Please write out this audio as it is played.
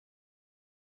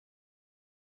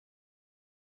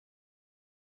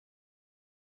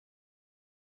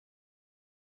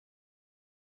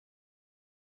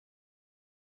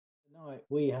Tonight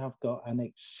we have got an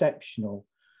exceptional,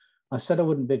 I said I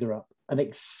wouldn't big her up, an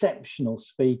exceptional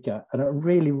speaker, and I'm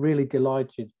really, really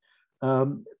delighted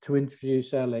to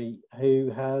introduce Ellie,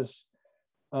 who has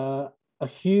a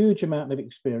huge amount of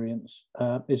experience,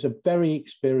 is a very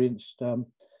experienced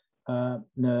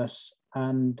nurse,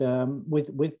 and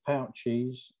with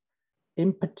pouches,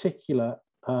 in particular,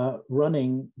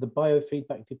 running the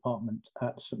biofeedback department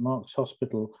at St Mark's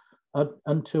Hospital up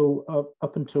until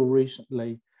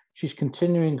recently. She's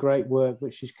continuing great work,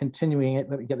 but she's continuing it,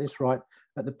 let me get this right,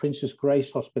 at the Princess Grace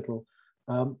Hospital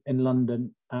in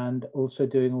London, and also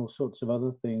doing all sorts of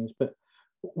other things. But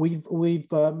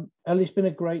Ellie's been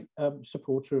a great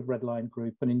supporter of Redline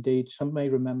Group, and indeed some may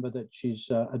remember that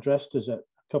she's addressed us at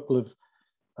a couple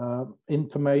of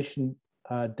information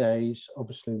days.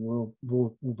 Obviously we're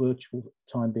all virtual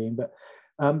time being, but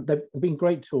they've been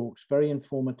great talks, very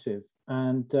informative,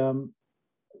 and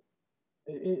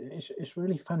it's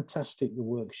really fantastic the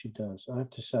work she does. I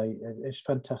have to say, it's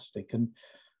fantastic. And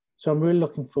so I'm really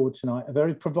looking forward tonight. A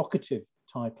very provocative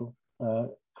title,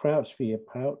 Crouch for Your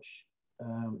Pouch,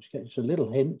 which gets a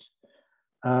little hint.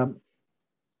 But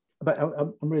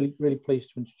I'm really, really pleased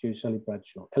to introduce Ellie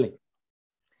Bradshaw. Ellie.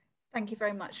 Thank you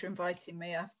very much for inviting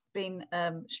me. I've been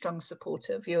a strong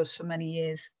supporter of yours for many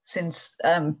years, since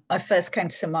I first came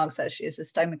to St Mark's actually as a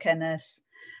stoma care nurse,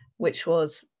 which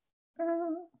was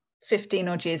 15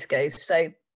 odd years ago. So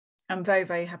I'm very,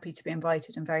 very happy to be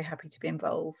invited and very happy to be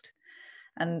involved.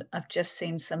 And I've just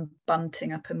seen some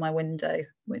bunting up in my window,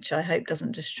 which I hope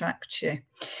doesn't distract you.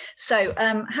 So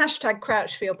hashtag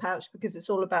Crouch for Your Pouch, because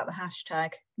it's all about the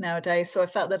hashtag nowadays. So I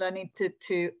felt that I needed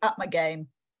to up my game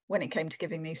when it came to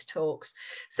giving these talks.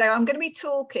 So I'm going to be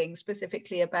talking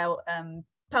specifically about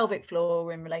pelvic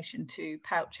floor in relation to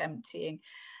pouch emptying,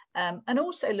 and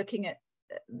also looking at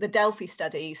the Delphi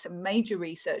study, some major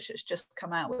research that's just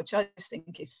come out, which I just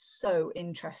think is so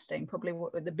interesting, probably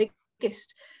the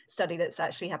biggest study that's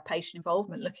actually had patient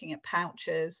involvement, looking at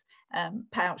pouches,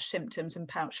 pouch symptoms and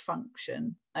pouch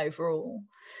function overall.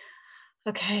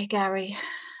 Okay, Gary,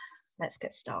 let's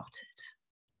get started.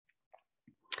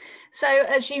 So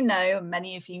as you know, and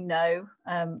many of you know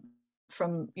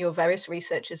from your various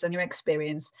researches and your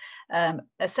experience,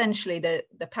 essentially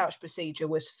the pouch procedure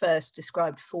was first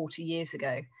described 40 years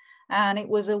ago, and it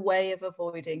was a way of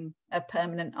avoiding a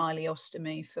permanent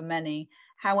ileostomy for many.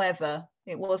 However,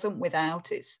 it wasn't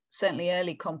without its certainly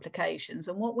early complications,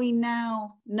 and what we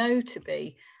now know to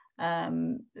be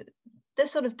the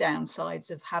sort of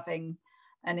downsides of having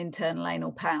an internal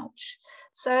anal pouch.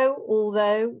 So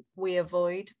although we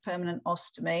avoid permanent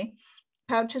ostomy,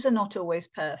 pouches are not always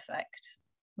perfect.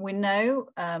 We know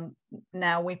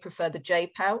now we prefer the J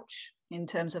pouch in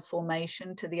terms of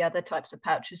formation to the other types of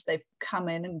pouches. They've come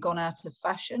in and gone out of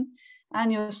fashion,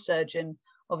 and your surgeon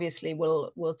obviously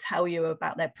will tell you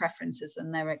about their preferences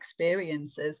and their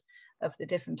experiences of the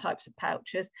different types of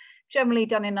pouches, generally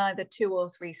done in either 2 or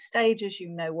 3 stages. You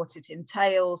know what it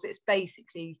entails. It's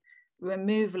basically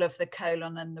removal of the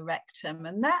colon and the rectum,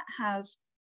 and that has,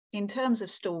 in terms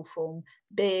of stool form,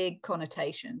 big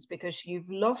connotations, because you've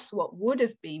lost what would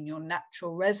have been your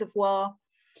natural reservoir,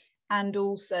 and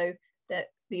also that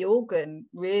the organ,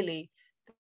 really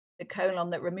the colon,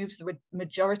 that removes the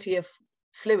majority of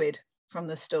fluid from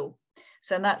the stool.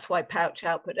 So that's why pouch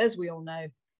output, as we all know,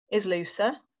 is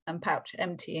looser, and pouch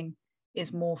emptying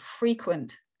is more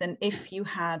frequent than if you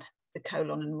had the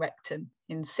colon and rectum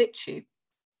in situ.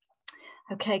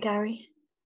 Okay, Gary.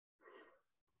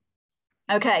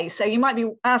 Okay, so you might be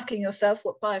asking yourself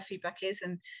what biofeedback is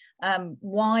and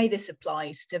why this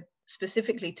applies to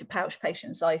specifically to pouch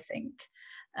patients, I think.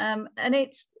 And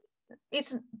it's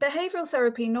behavioral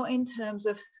therapy, not in terms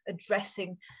of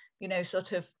addressing, you know,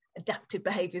 sort of adaptive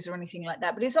behaviors or anything like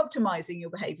that, but it's optimizing your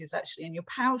behaviors actually, and your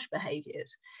pouch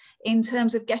behaviors in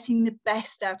terms of getting the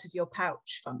best out of your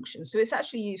pouch function. So it's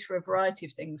actually used for a variety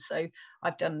of things. So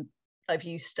I've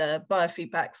used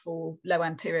biofeedback for low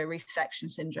anterior resection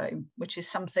syndrome, which is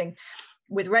something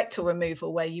with rectal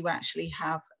removal where you actually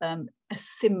have a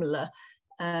similar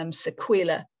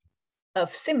sequela of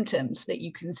symptoms that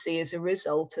you can see as a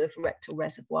result of rectal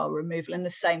reservoir removal, in the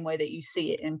same way that you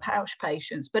see it in pouch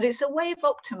patients. But it's a way of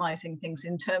optimizing things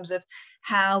in terms of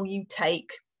how you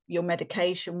take your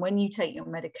medication, when you take your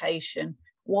medication,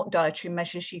 what dietary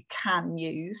measures you can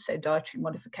use, so dietary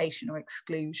modification or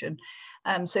exclusion.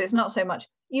 So it's not so much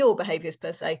your behaviors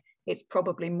per se, it's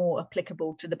probably more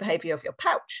applicable to the behavior of your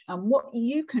pouch and what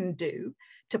you can do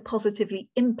to positively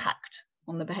impact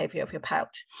on the behavior of your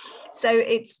pouch. So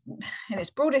it's, in its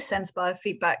broadest sense,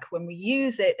 biofeedback, when we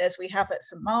use it as we have at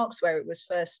St Mark's, where it was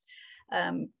first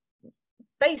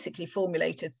basically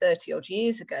formulated 30 odd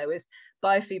years ago, is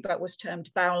biofeedback was termed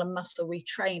bowel and muscle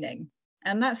retraining.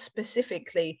 And that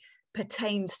specifically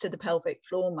pertains to the pelvic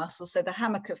floor muscle. So the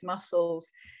hammock of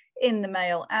muscles in the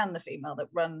male and the female that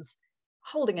runs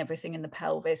holding everything in the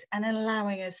pelvis and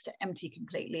allowing us to empty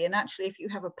completely. And actually, if you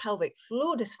have a pelvic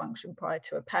floor dysfunction prior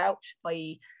to a pouch,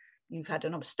 i.e. you've had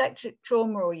an obstetric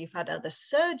trauma or you've had other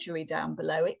surgery down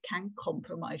below, it can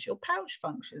compromise your pouch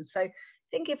function. So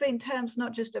think of it in terms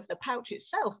not just of the pouch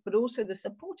itself, but also the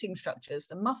supporting structures,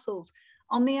 the muscles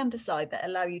on the underside that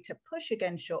allow you to push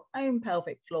against your own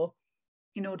pelvic floor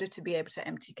in order to be able to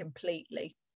empty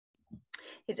completely.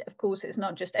 Of course, it's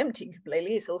not just emptying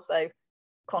completely, it's also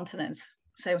continence.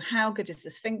 So how good is the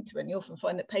sphincter? And you often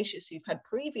find that patients who've had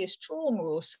previous trauma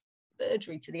or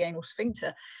surgery to the anal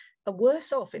sphincter are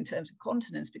worse off in terms of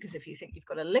continence, because if you think you've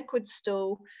got a liquid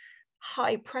stool,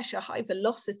 high pressure, high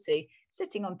velocity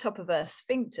sitting on top of a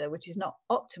sphincter, which is not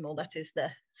optimal, that is the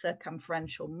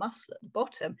circumferential muscle at the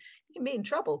bottom, you can be in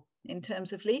trouble in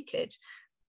terms of leakage,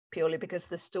 purely because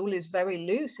the stool is very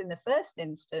loose in the first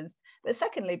instance, but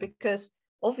secondly, because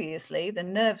obviously the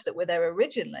nerves that were there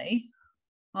originally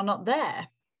are not there.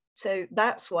 So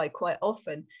that's why quite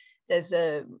often there's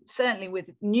certainly with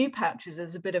new pouches,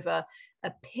 there's a bit of a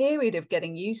period of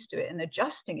getting used to it and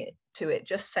adjusting it to it,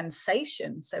 just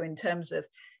sensation. So in terms of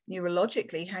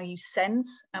neurologically, how you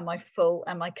sense, am I full,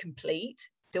 am I complete?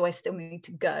 Do I still need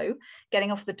to go?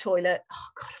 Getting off the toilet, oh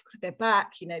God, I've got to go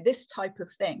back, you know, this type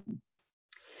of thing.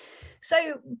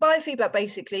 So biofeedback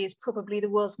basically is probably the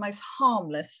world's most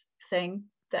harmless thing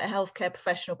that a healthcare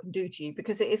professional can do to you,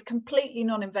 because it is completely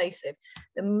non-invasive.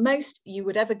 The most you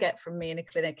would ever get from me in a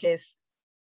clinic is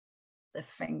the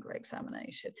finger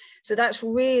examination. So that's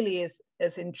really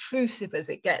as intrusive as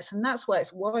it gets. And that's why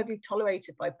it's widely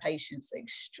tolerated by patients,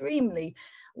 extremely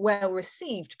well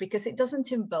received, because it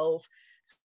doesn't involve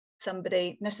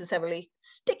somebody necessarily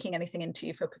sticking anything into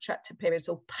you for protracted periods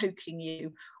or poking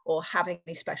you or having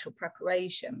any special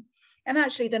preparation. And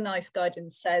actually the NICE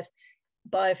guidance says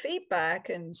biofeedback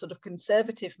and sort of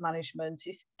conservative management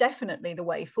is definitely the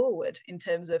way forward in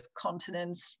terms of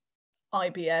continence,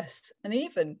 IBS, and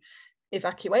even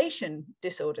evacuation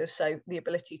disorders. So the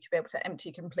ability to be able to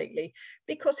empty completely,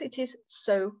 because it is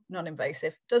so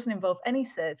non-invasive, doesn't involve any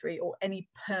surgery or any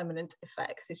permanent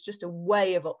effects. It's just a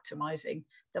way of optimizing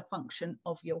the function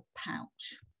of your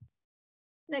pouch.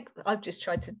 Next, I've just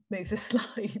tried to move the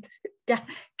slide.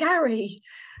 Gary,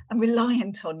 I'm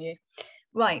reliant on you.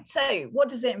 Right, so what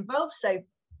does it involve? So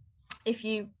if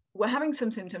you were having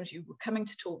some symptoms, you were coming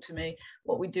to talk to me,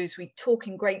 what we do is we talk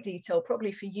in great detail,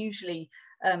 probably for usually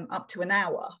up to an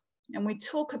hour, and we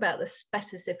talk about the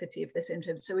specificity of the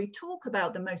symptoms. So we talk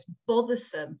about the most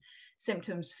bothersome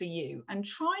symptoms for you and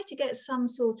try to get some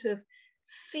sort of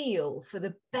feel for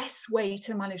the best way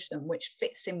to manage them, which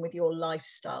fits in with your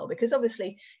lifestyle, because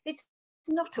obviously it's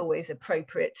not always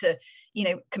appropriate to, you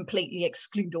know, completely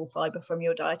exclude all fiber from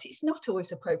your diet. It's not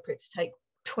always appropriate to take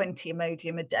 20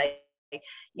 Imodium a day.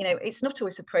 You know, it's not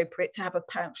always appropriate to have a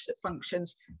pouch that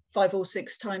functions 5 or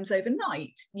 6 times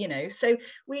overnight, you know. So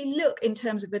we look in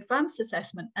terms of advanced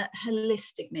assessment at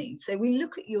holistic needs. So we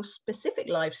look at your specific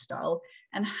lifestyle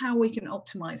and how we can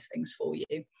optimize things for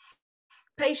you.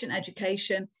 Patient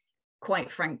education,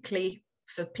 quite frankly,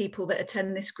 for people that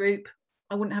attend this group,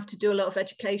 I wouldn't have to do a lot of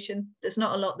education. There's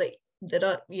not a lot that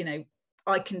I, you know,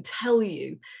 I can tell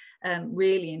you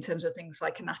really in terms of things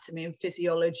like anatomy and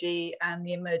physiology and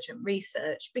the emergent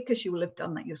research, because you will have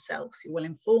done that yourself. So you're well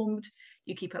informed,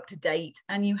 you keep up to date,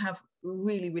 and you have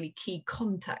really, really key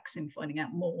contacts in finding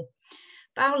out more.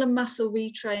 Bowel and muscle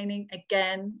retraining,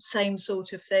 again, same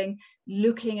sort of thing,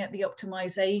 looking at the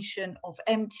optimization of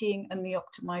emptying and the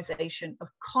optimization of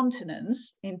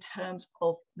continence in terms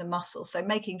of the muscle. So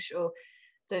making sure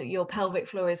that your pelvic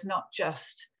floor is not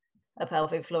just a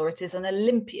pelvic floor, it is an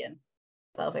Olympian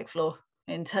pelvic floor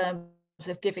in terms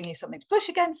of giving you something to push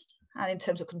against and in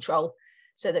terms of control,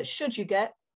 so that should you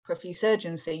get profuse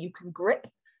urgency, you can grip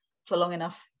for long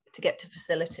enough to get to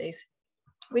facilities.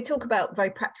 We talk about very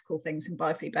practical things in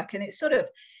biofeedback, and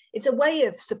it's a way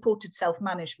of supported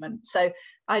self-management. So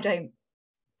I don't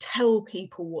tell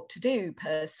people what to do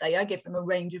per se, I give them a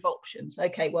range of options.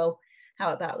 Okay, well,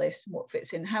 how about this? What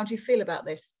fits in? How do you feel about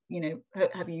this? You know,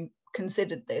 have you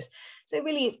considered this? So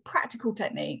really it's practical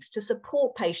techniques to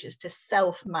support patients to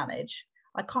self-manage.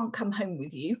 I can't come home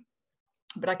with you,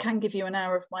 but I can give you an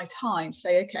hour of my time.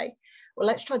 Say, okay, well,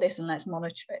 let's try this and let's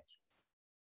monitor it.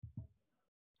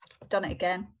 I've done it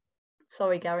again.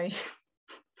 Sorry, Gary.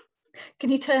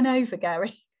 Can you turn over,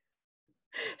 Gary?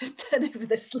 Turn over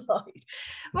the slide.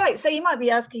 Right, so you might be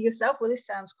asking yourself, well, this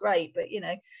sounds great, but, you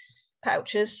know,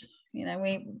 pouches, you know,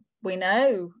 We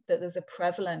know that there's a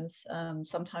prevalence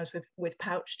sometimes with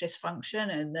pouch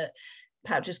dysfunction, and that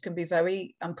pouches can be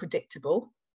very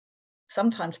unpredictable,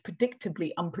 sometimes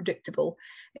predictably unpredictable,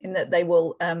 in that they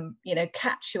will, you know,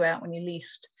 catch you out when you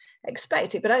least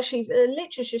expect it. But actually, the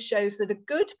literature shows that a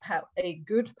good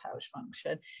pouch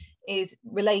function is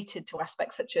related to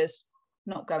aspects such as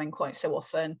not going quite so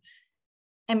often,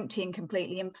 emptying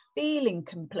completely, and feeling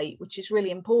complete, which is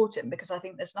really important, because I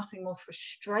think there's nothing more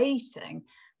frustrating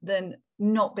than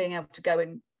not being able to go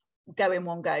in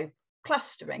one go,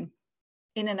 clustering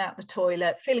in and out the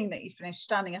toilet, feeling that you finished,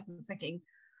 standing up and thinking,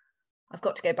 I've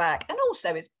got to go back. And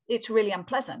also it's really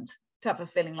unpleasant to have a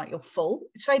feeling like you're full.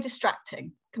 It's very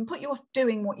distracting, can put you off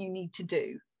doing what you need to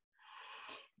do.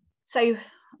 So,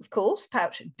 of course,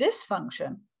 pouch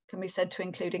dysfunction can be said to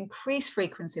include increased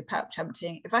frequency of pouch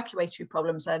emptying, evacuatory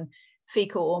problems, and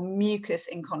fecal or mucus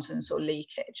incontinence or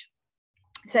leakage.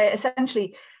 So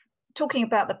essentially, talking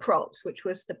about the PROPS, which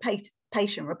was the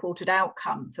patient reported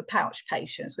outcome for pouch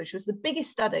patients, which was the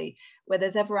biggest study where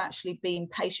there's ever actually been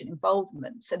patient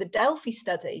involvement. So the Delphi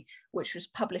study, which was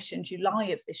published in July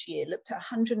of this year, looked at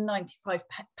 195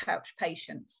 pouch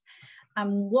patients.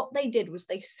 And what they did was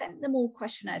they sent them all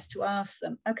questionnaires to ask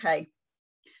them, okay,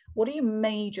 what are your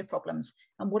major problems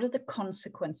and what are the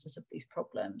consequences of these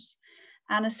problems?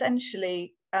 And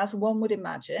essentially, as one would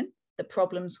imagine, the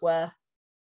problems were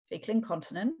fecal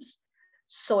incontinence,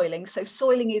 soiling. So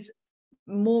soiling is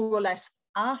more or less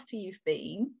after you've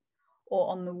been or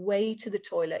on the way to the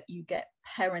toilet, you get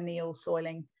perineal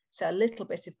soiling. So a little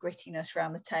bit of grittiness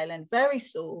around the tail end, very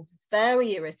sore,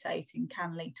 very irritating,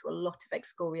 can lead to a lot of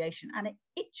excoriation, and it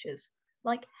itches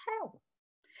like hell.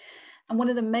 And one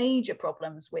of the major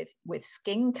problems with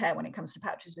skincare when it comes to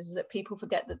pouches is that people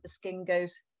forget that the skin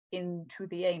goes into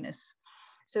the anus.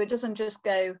 So it doesn't just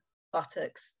go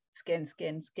buttocks, skin,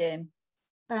 skin, skin,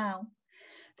 bow.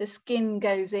 The skin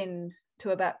goes in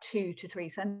to about 2 to 3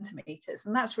 centimeters.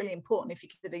 And that's really important. If you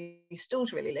consider your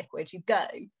stool's really liquid,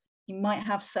 you might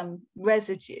have some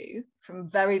residue from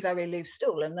very, very loose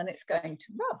stool, and then it's going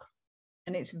to rub.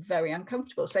 And it's very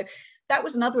uncomfortable. So that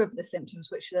was another of the symptoms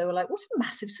which they were like, what a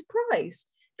massive surprise.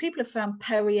 People have found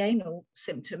perianal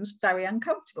symptoms very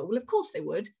uncomfortable. Well, of course they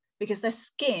would, because their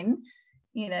skin,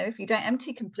 you know, if you don't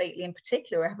empty completely in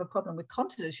particular or have a problem with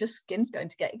continence, your skin's going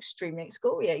to get extremely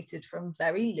excoriated from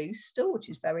very loose stool, which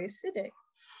is very acidic.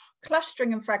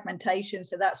 Clustering and fragmentation,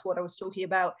 so that's what I was talking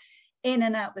about, in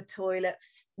and out the toilet,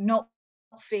 not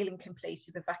feeling complete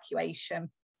of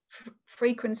evacuation.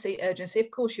 Frequency, urgency,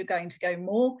 of course you're going to go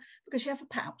more because you have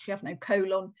a pouch, you have no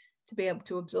colon to be able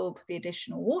to absorb the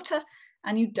additional water,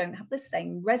 and you don't have the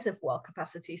same reservoir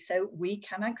capacity. So we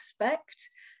can expect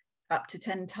up to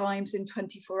 10 times in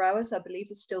 24 hours, I believe,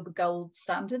 is still the gold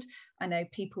standard. I know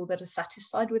people that are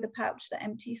satisfied with a pouch that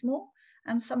empties more,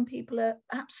 and some people are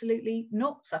absolutely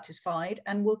not satisfied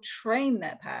and will train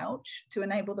their pouch to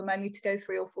enable them only to go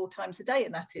 3 or 4 times a day.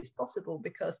 And that is possible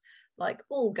because, like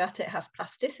all gut, it has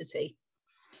plasticity.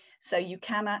 So you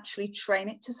can actually train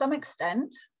it to some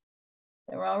extent.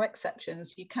 There are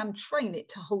exceptions. You can train it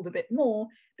to hold a bit more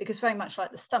because, very much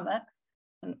like the stomach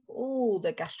and all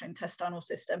the gastrointestinal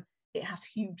system, it has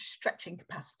huge stretching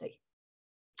capacity.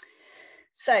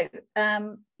 So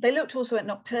they looked also at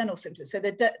nocturnal symptoms. So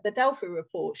the Delphi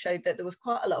report showed that there was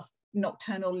quite a lot of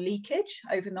nocturnal leakage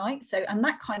overnight. So, and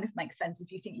that kind of makes sense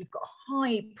if you think you've got a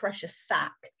high pressure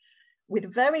sac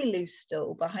with very loose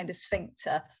stool behind a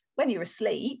sphincter. When you're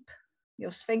asleep,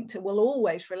 your sphincter will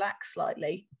always relax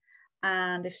slightly.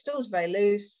 And if stool's very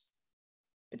loose,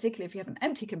 particularly if you haven't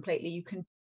emptied completely, you can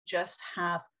just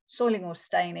have soiling or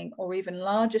staining or even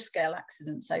larger scale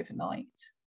accidents overnight.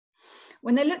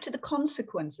 When they looked at the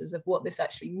consequences of what this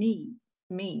actually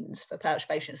means for pouch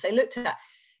patients, they looked at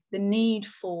the need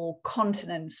for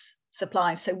continence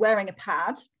supply. So wearing a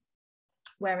pad,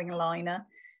 wearing a liner,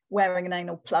 wearing an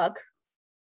anal plug.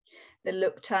 They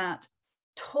looked at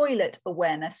toilet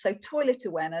awareness. So toilet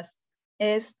awareness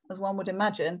is, as one would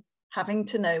imagine, having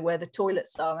to know where the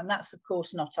toilets are. And that's, of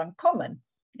course, not uncommon.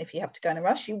 If you have to go in a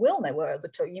rush, you will know where the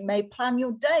toilet. You may plan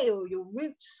your day or your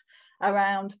routes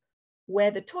around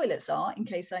where the toilets are in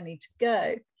case I need to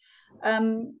go.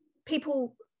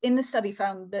 People in the study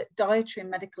found that dietary and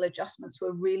medical adjustments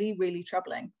were really, really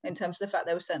troubling in terms of the fact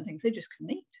there were certain things they just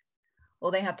couldn't eat,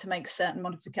 or they had to make certain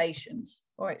modifications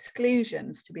or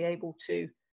exclusions to be able to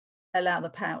allow the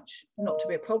pouch not to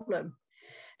be a problem.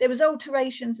 There was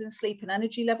alterations in sleep and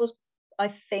energy levels, I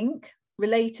think,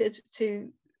 related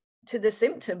to the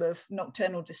symptom of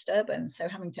nocturnal disturbance. So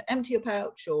having to empty your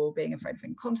pouch or being afraid of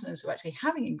incontinence or actually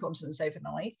having incontinence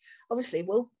overnight, obviously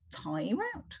will tire you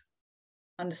out,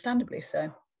 understandably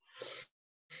so.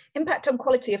 Impact on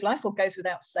quality of life, or goes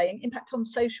without saying, impact on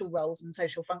social roles and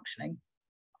social functioning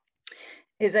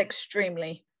is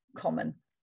extremely common.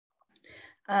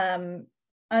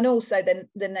 And also then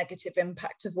the negative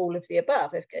impact of all of the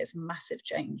above, if there's massive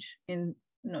change in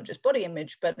not just body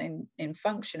image, but in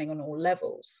functioning on all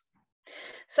levels.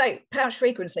 So pouch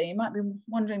frequency, you might be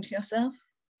wondering to yourself,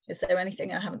 is there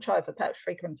anything I haven't tried for pouch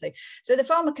frequency? So the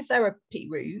pharmacotherapy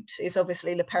route is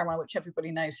obviously loperamide, which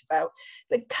everybody knows about,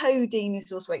 but codeine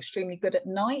is also extremely good at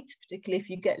night, particularly if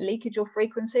you get leakage or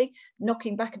frequency.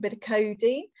 Knocking back a bit of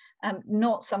codeine,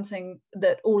 not something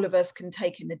that all of us can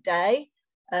take in the day.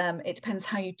 It depends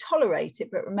how you tolerate it,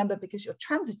 but remember, because your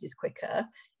transit is quicker,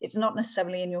 it's not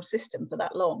necessarily in your system for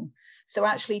that long. So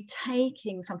actually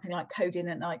taking something like codeine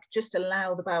at night just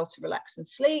allow the bowel to relax and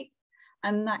sleep,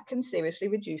 and that can seriously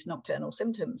reduce nocturnal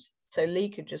symptoms, so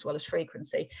leakage as well as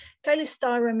frequency.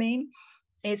 Cholestyramine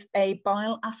is a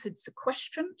bile acid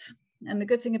sequestrant, and the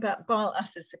good thing about bile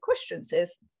acid sequestrants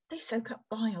is they soak up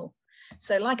bile.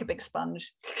 So like a big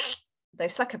sponge, they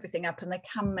suck everything up, and they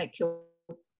can make your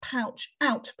pouch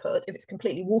output, if it's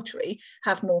completely watery,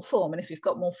 have more form. And if you've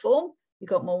got more form, you've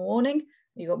got more warning,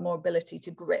 you've got more ability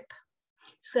to grip.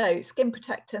 So skin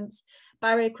protectants,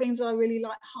 barrier creams, I really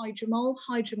like Hydromol.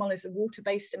 Hydromol is a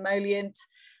water-based emollient.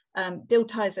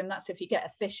 Diltiazem, that's if you get a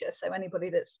fissure. So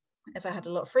anybody that's ever had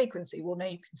a lot of frequency will know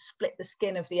you can split the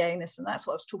skin of the anus, and that's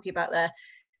what I was talking about there.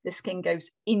 The skin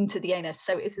goes into the anus.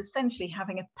 So it's essentially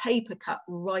having a paper cut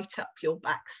right up your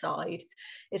backside.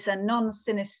 It's a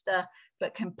non-sinister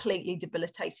but completely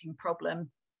debilitating problem.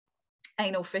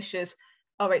 Anal fissures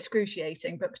are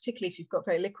excruciating, but particularly if you've got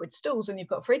very liquid stools and you've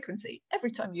got frequency, every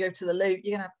time you go to the loo,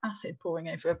 you're gonna have acid pouring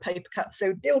over a paper cut.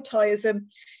 So diltiazem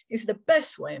is the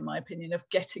best way, in my opinion, of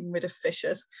getting rid of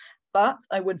fissures. But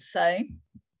I would say,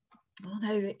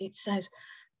 although it says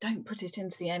don't put it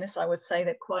into the anus, I would say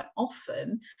that quite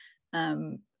often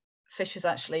fissures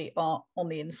actually are on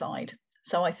the inside.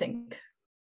 So I think,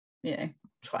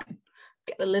 try and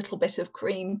get a little bit of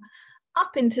cream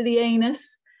up into the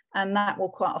anus, and that will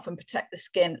quite often protect the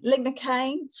skin.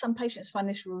 Lignocaine, some patients find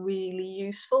this really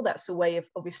useful. That's a way of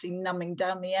obviously numbing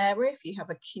down the area if you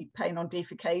have acute pain on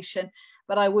defecation.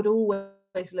 But I would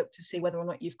always look to see whether or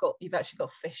not you've actually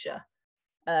got fissure.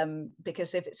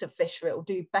 Because if it's a fissure, it will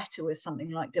do better with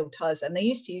something like diltiazem. They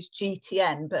used to use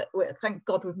GTN, but thank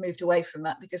God we've moved away from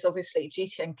that, because obviously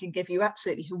GTN can give you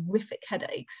absolutely horrific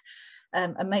headaches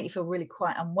and make you feel really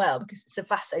quite unwell, because it's a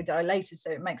vasodilator,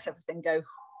 so it makes everything go,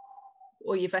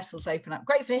 all your vessels open up.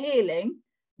 Great for healing,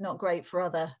 not great for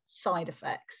other side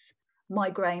effects.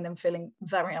 Migraine and feeling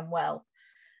very unwell,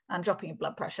 and dropping your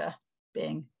blood pressure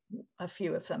being a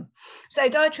few of them. So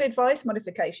dietary advice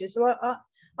modifications. So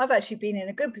I've actually been in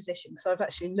a good position, because I've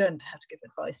actually learned how to give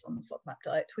advice on the FODMAP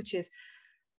diet, which is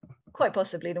quite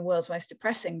possibly the world's most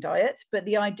depressing diet. But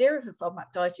the idea of the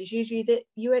FODMAP diet is usually that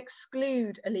you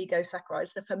exclude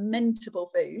oligosaccharides, the fermentable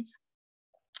foods,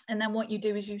 and then what you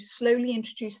do is you slowly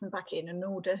introduce them back in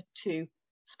order to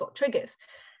spot triggers.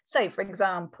 So, for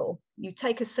example, you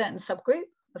take a certain subgroup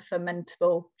of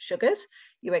fermentable sugars,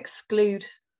 you exclude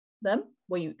them,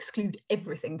 well, you exclude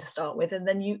everything to start with, and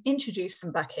then you introduce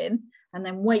them back in, and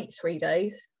then wait 3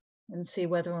 days and see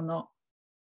whether or not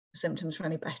symptoms are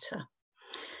any better.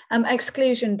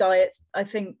 Exclusion diets, I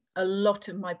think a lot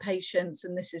of my patients,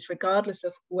 and this is regardless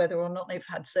of whether or not they've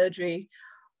had surgery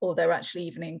or they're actually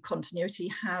even in continuity,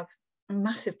 have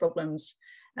massive problems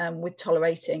with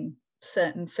tolerating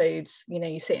certain foods.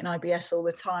 You see it in IBS all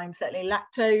the time, certainly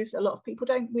lactose. A lot of people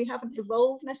we haven't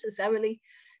evolved necessarily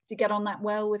to get on that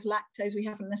well with lactose. We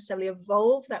haven't necessarily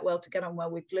evolved that well to get on well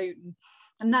with gluten.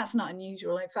 And that's not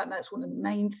unusual. In fact, that's one of the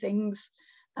main things.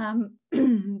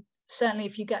 Certainly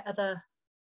if you get other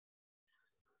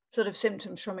sort of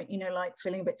symptoms from it, like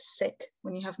feeling a bit sick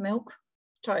when you have milk,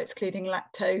 try excluding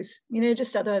lactose,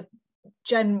 just other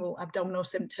general abdominal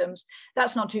symptoms.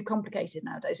 That's not too complicated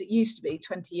nowadays. It used to be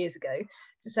 20 years ago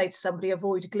to say to somebody,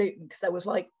 avoid gluten, because there was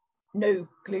like no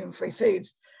gluten-free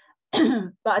foods.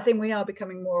 But I think we are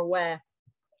becoming more aware,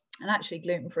 and actually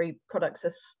gluten-free products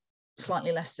are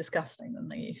slightly less disgusting than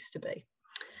they used to be.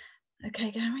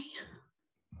 Okay, Gary.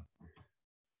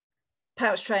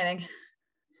 Pouch training.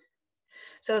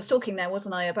 So I was talking there,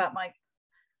 wasn't I, about my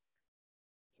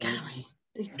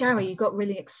Gary, you got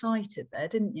really excited there,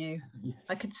 didn't you? Yes.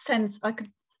 I could sense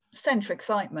your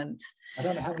excitement. I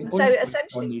don't know how many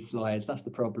points on these slides. That's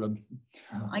the problem.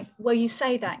 Well, you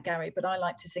say that, Gary, but I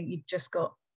like to think you've just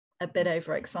got a bit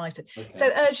overexcited. Okay.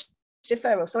 So urge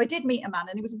deferral. So I did meet a man,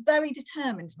 and he was a very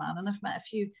determined man, and I've met a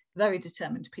few very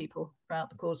determined people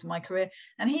throughout the course of my career,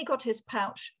 and he got his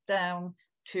pouch down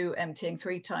to emptying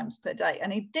 3 times per day,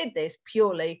 and he did this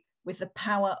purely with the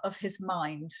power of his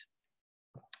mind.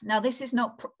 Now, this is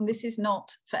not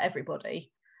for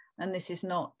everybody, and this is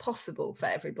not possible for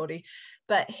everybody,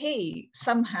 but he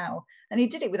somehow, and he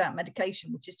did it without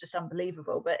medication, which is just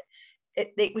unbelievable, but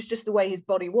it was just the way his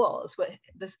body was, but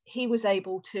he was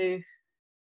able to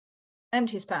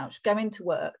empty his pouch, go into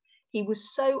work. He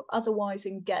was so otherwise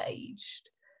engaged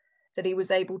that he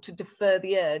was able to defer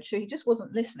the urge. So he just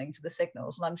wasn't listening to the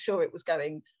signals, and I'm sure it was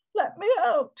going, let me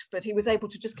out, but he was able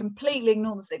to just completely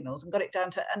ignore the signals and got it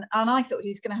down to, and I thought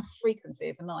he's going to have frequency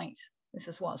overnight. This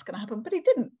is what's going to happen, but he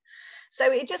didn't. So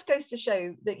it just goes to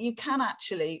show that you can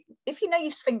actually, if you know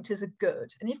your sphincters are good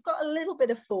and you've got a little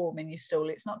bit of form in your stool,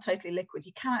 it's not totally liquid,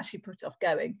 you can actually put it off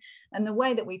going. And the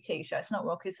way that we teach, it's not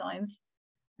rocket science.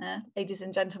 Ladies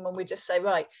and gentlemen, we just say,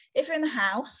 right, if you're in the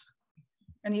house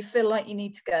and you feel like you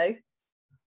need to go,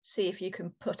 see if you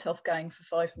can put off going for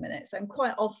 5 minutes. And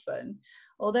quite often,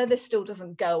 although this still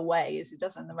doesn't go away as it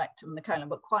does in the rectum and the colon,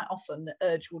 but quite often the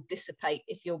urge will dissipate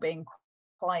if you're being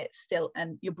quiet still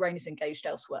and your brain is engaged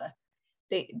elsewhere.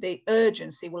 The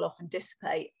urgency will often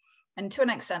dissipate, and to an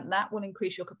extent that will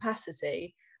increase your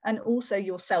capacity and also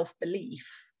your self-belief,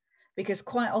 because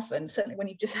quite often, certainly when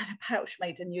you've just had a pouch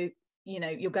made and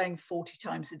you're going 40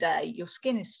 times a day, your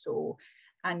skin is sore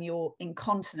and you're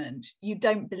incontinent, you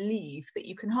don't believe that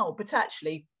you can hold. But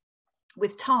actually,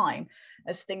 with time,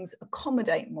 as things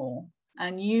accommodate more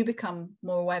and you become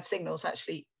more aware of signals,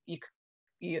 actually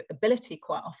your ability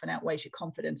quite often outweighs your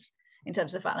confidence, in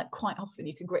terms of the fact that quite often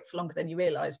you can grip for longer than you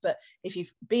realise. But if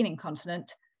you've been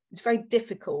incontinent, it's very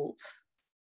difficult,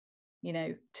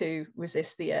 to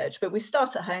resist the urge. But we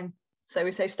start at home. So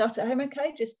we say, start at home,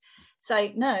 okay? Just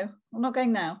say, no, I'm not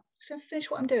going now. I'm just going to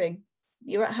finish what I'm doing.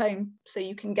 You're at home, so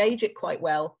you can gauge it quite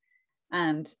well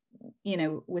and,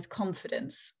 with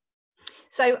confidence.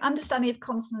 So understanding of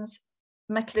continence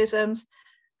mechanisms,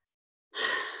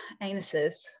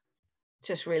 anuses,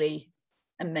 just really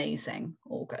amazing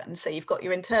organ. So you've got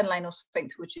your internal anal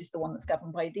sphincter, which is the one that's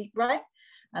governed by your deep breath,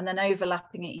 and then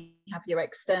overlapping it, you have your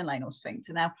external anal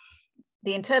sphincter. Now,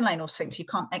 the internal anal sphincter, you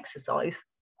can't exercise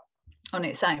on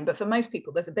its own, but for most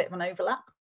people, there's a bit of an overlap.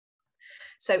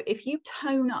 So if you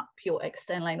tone up your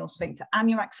external anal sphincter and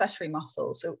your accessory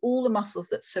muscles, so all the muscles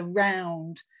that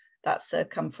surround that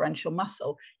circumferential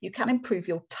muscle, you can improve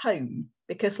your tone,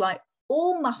 because like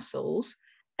all muscles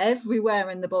everywhere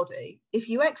in the body, if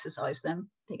you exercise them,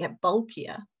 they get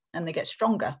bulkier and they get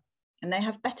stronger and they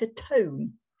have better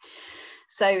tone.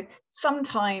 So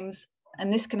sometimes,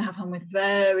 and this can happen with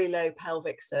very low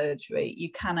pelvic surgery,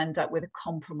 you can end up with a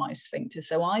compromised sphincter.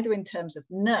 So either in terms of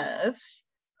nerves,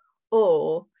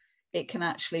 or it can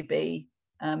actually be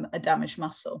a damaged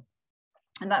muscle.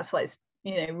 And that's why it's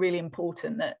really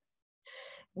important that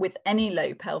with any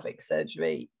low pelvic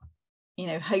surgery,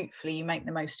 hopefully you make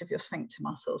the most of your sphincter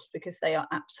muscles, because they are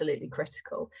absolutely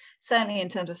critical, certainly in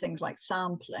terms of things like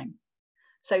sampling.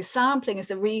 So sampling is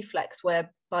the reflex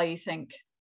whereby you think,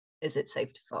 is it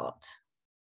safe to fart?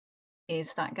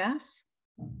 Is that gas?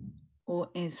 Or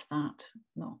is that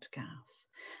not gas?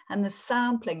 And the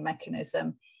sampling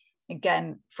mechanism,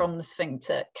 again, from the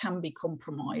sphincter, can be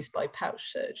compromised by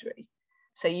pouch surgery.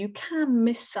 So you can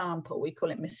missample, we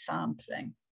call it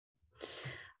missampling.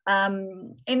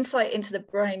 Insight into the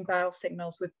brain bowel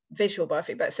signals with visual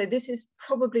biofeedback. So this is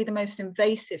probably the most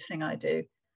invasive thing I do.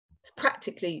 It's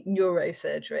practically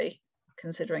neurosurgery,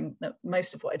 considering that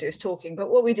most of what I do is talking. But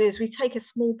what we do is we take a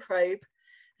small probe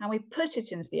and we put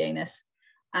it into the anus,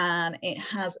 and it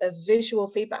has a visual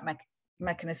feedback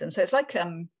mechanism. So it's like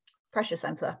a pressure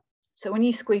sensor. So when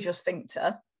you squeeze your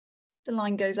sphincter, the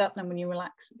line goes up, then when you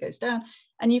relax, it goes down.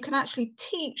 And you can actually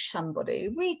teach somebody,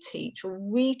 reteach or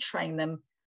retrain them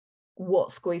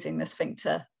what squeezing the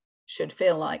sphincter should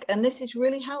feel like. And this is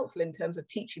really helpful in terms of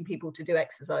teaching people to do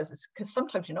exercises, because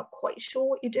sometimes you're not quite sure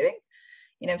what you're doing.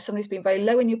 If somebody's been very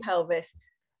low in your pelvis,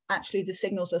 actually the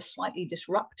signals are slightly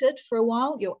disrupted for a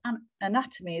while. Your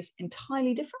anatomy is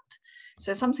entirely different.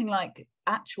 So something like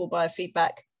actual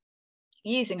biofeedback,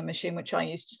 using a machine, which I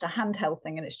use, just a handheld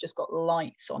thing, and it's just got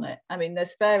lights on it. I mean,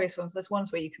 there's various ones. There's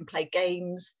ones where you can play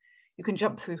games, you can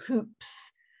jump through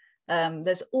hoops.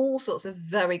 There's all sorts of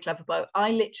very clever bio.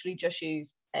 I literally just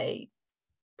use a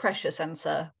pressure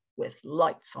sensor with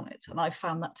lights on it, and I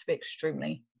found that to be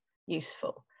extremely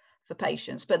useful for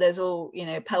patients. But there's all,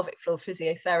 pelvic floor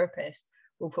physiotherapists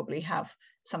will probably have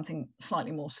something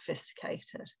slightly more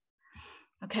sophisticated.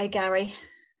 Okay, Gary.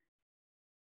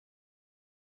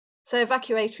 So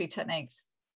evacuatory techniques.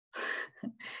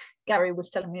 Gary was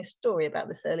telling me a story about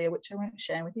this earlier, which I won't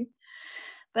share with you.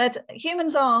 But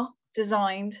humans are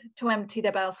designed to empty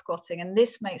their bowel squatting, and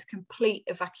this makes complete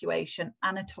evacuation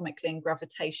anatomically and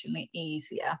gravitationally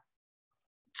easier.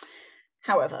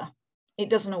 However, it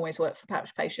doesn't always work for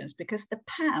pouch patients because the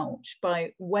pouch,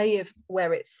 by way of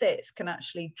where it sits, can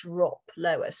actually drop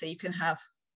lower. So you can have,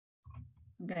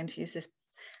 I'm going to use this,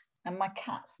 and my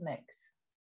cat's nicked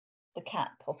the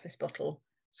cap off this bottle,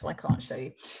 so I can't show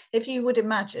you. If you would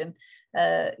imagine,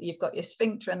 you've got your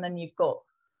sphincter and then you've got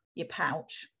your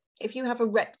pouch. If you have a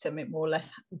rectum, it more or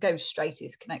less goes straight,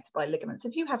 it's connected by ligaments.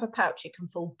 If you have a pouch, it can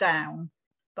fall down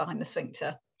behind the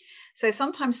sphincter. So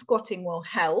sometimes squatting will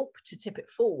help to tip it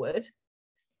forward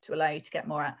to allow you to get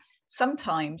more out.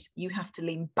 Sometimes you have to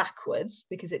lean backwards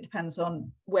because it depends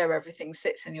on where everything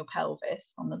sits in your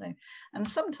pelvis on the limb. And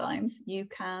sometimes you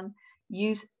can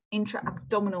use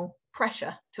intra-abdominal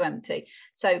pressure to empty.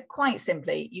 So quite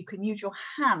simply, you can use your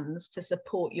hands to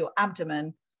support your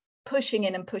abdomen, pushing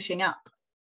in and pushing up,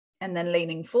 and then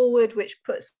leaning forward, which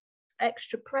puts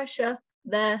extra pressure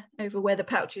there over where the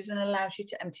pouch is and allows you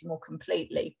to empty more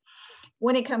completely.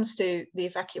 When it comes to the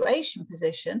evacuation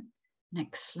position,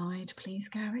 next slide, please,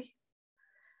 Gary.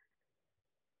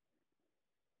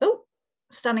 Oh,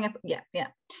 standing up. Yeah.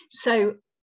 So,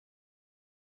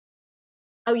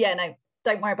 oh yeah, no,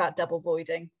 don't worry about double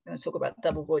voiding. I'm going to talk about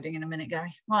double voiding in a minute,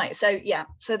 Gary. Right, so yeah,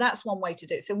 so that's one way to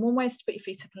do it. So one way is to put your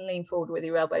feet up and lean forward with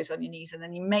your elbows on your knees, and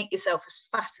then you make yourself as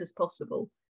fat as possible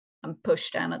and push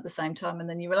down at the same time, and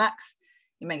then you relax.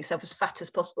 You make yourself as fat as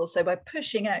possible. So by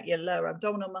pushing out your lower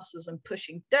abdominal muscles and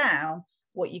pushing down,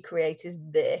 what you create is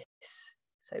this.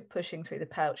 So pushing through the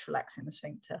pouch, relaxing the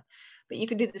sphincter. But you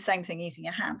can do the same thing using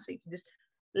your hands. So you can just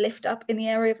lift up in the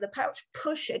area of the pouch,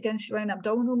 push against your own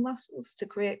abdominal muscles to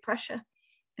create pressure,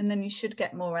 and then you should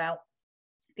get more out.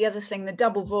 The other thing, the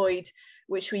double void,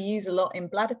 which we use a lot in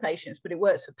bladder patients, but it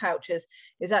works for pouches,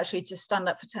 is actually to stand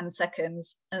up for 10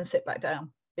 seconds and sit back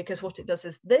down, because what it does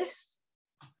is this,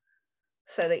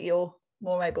 so that you're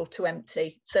more able to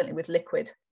empty, certainly with liquid.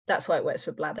 That's why it works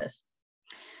for bladders.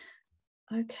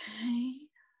 Okay,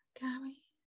 Gary.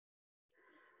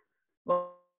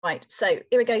 Right, so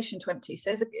irrigation to empty.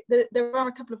 So there are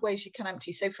a couple of ways you can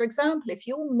empty. So for example, if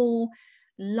you're more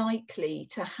likely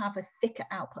to have a thicker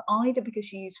output, either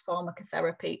because you use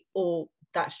pharmacotherapy or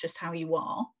that's just how you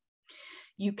are,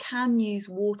 you can use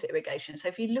water irrigation. So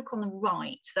if you look on the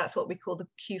right, that's what we call the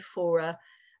Q4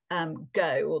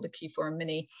 Go, or the Q4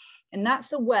 Mini, and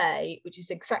that's a way, which is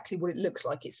exactly what it looks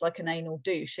like. It's like an anal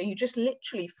douche. So you just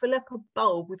literally fill up a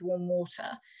bulb with warm water,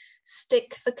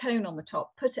 stick the cone on the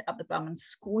top, put it up the bum and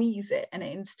squeeze it, and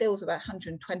it instills about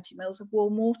 120 mils of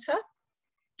warm water.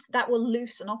 That will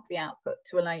loosen off the output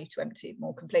to allow you to empty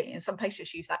more completely. And some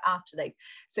patients use that after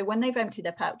so when they've emptied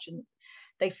their pouch, and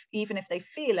even if they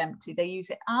feel empty, they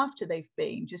use it after they've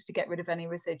been, just to get rid of any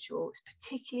residual. It's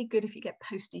particularly good if you get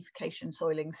post-defecation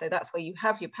soiling. So that's where you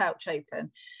have your pouch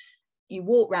open, you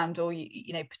walk around, or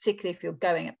you know, particularly if you're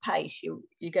going at pace,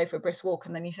 you go for a brisk walk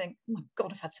and then you think, oh my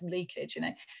God, I've had some leakage, you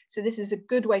know. So this is a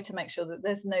good way to make sure that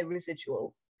there's no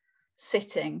residual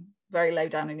sitting very low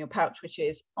down in your pouch, which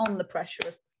is on the pressure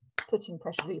of putting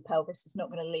pressure through your pelvis. It's not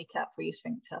going to leak out through your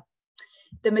sphincter.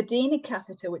 The Medina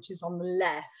catheter, which is on the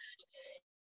left,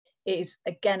 is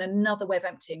again another way of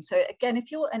emptying. So again,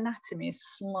 if your anatomy is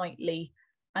slightly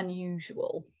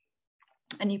unusual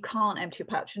and you can't empty your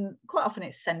pouch, and quite often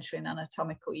it's sensory and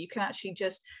anatomical, you can actually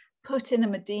just put in a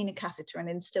Medina catheter and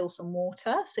instill some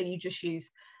water. So you just use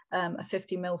a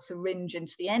 50 ml syringe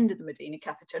into the end of the Medina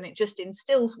catheter, and it just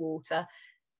instills water,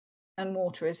 and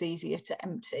water is easier to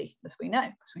empty, as we know,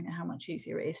 because we know how much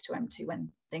easier it is to empty when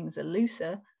things are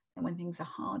looser and when things are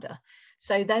harder.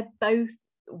 So they're both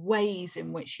ways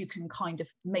in which you can kind of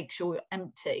make sure you're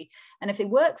empty, and if they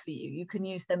work for you, you can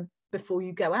use them before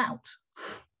you go out,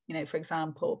 you know, for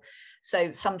example.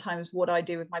 So sometimes what I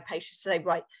do with my patients is say,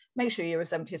 right, make sure you're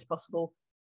as empty as possible,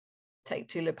 take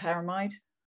 2 loperamide,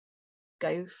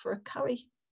 go for a curry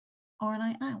or a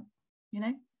night out, you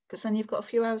know, because then you've got a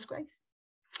few hours grace.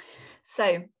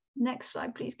 So next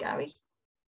slide, please, Gary.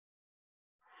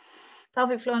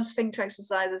 Pelvic floor and sphincter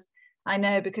exercises. I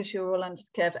know, because you're all under the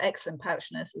care of excellent pouch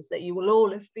nurses, that you will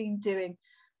all have been doing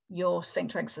your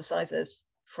sphincter exercises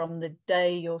from the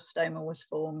day your stoma was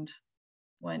formed,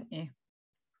 weren't you?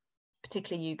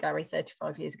 Particularly you, Gary,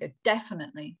 35 years ago,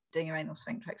 definitely doing your anal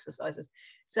sphincter exercises.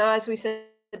 So as we said,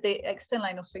 the external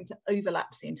anal sphincter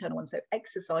overlaps the internal one, so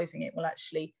exercising it will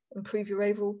actually improve your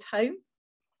overall tone.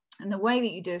 And the way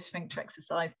that you do a sphincter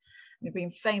exercise, and we've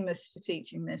been famous for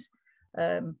teaching this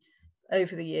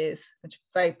over the years, which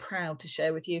I'm very proud to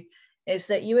share with you, is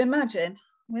that you imagine,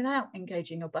 without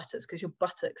engaging your buttocks, because your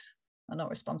buttocks are not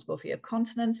responsible for your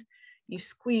continence, you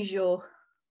squeeze your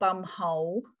bum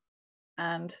hole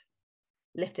and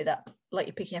lift it up like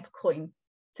you're picking up a coin.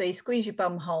 So you squeeze your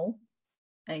bum hole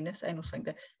anal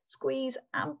sphincter, squeeze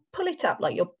and pull it up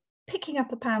like you're picking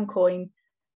up a pound coin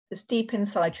as deep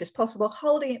inside you as possible,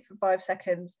 holding it for 5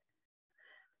 seconds.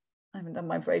 I haven't done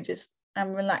mine for ages.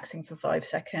 And relaxing for 5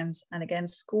 seconds. And again,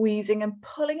 squeezing and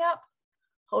pulling up,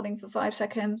 holding for 5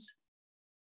 seconds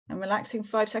and relaxing for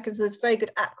 5 seconds. There's a very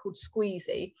good app called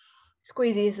Squeezy.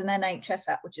 Squeezy is an NHS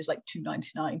app, which is like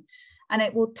 $2.99. And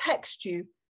it will text you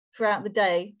throughout the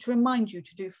day to remind you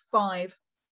to do 5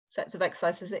 sets of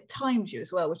exercises. It times you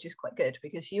as well, which is quite good,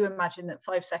 because you imagine that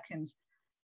 5 seconds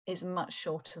is much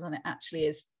shorter than it actually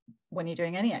is when you're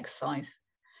doing any exercise.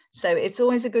 So it's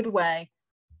always a good way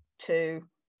to,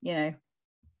 you know,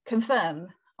 confirm.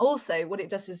 Also, what it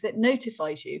does is it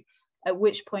notifies you at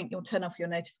which point you'll turn off your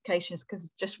notifications, because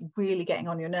it's just really getting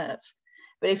on your nerves.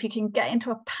 But if you can get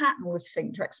into a pattern with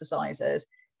sphincter exercises,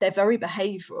 they're very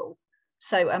behavioral.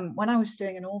 So when I was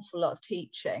doing an awful lot of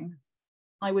teaching,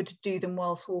 I would do them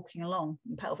whilst walking along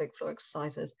in pelvic floor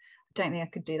exercises. I don't think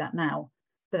I could do that now,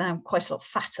 but now I'm quite a lot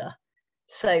fatter.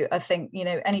 So I think, you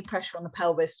know, any pressure on the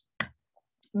pelvis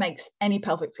makes any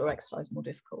pelvic floor exercise more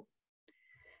difficult.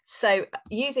 So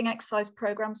using exercise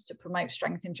programs to promote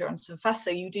strength, endurance and fast. So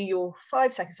you do your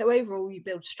 5 seconds. So overall you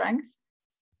build strength.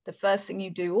 The first thing you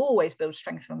do, always build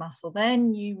strength for muscle.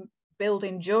 Then you build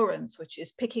endurance, which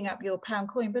is picking up your pound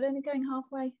coin, but only going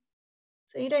halfway.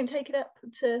 So you don't take it up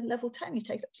to level 10, you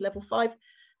take it up to level 5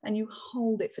 and you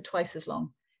hold it for twice as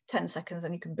long, 10 seconds,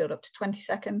 and you can build up to 20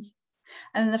 seconds.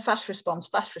 And then the fast response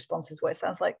is what it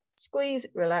sounds like. Squeeze,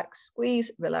 relax,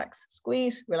 squeeze, relax,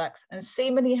 squeeze, relax. And see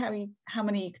how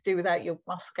many you could do without your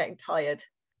muscle getting tired.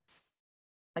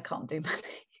 I can't do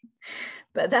many,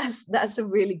 but that's a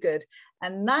really good.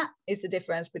 And that is the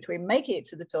difference between making it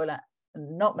to the toilet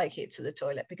and not making it to the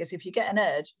toilet. Because if you get an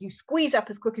urge, you squeeze up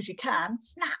as quick as you can,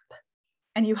 snap,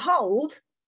 and you hold,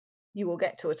 you will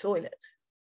get to a toilet.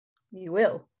 You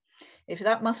will. If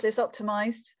that muscle is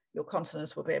optimized, your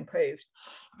continence will be improved.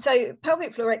 So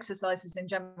pelvic floor exercises in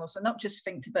general, so not just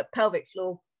sphincter, but pelvic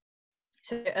floor.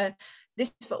 So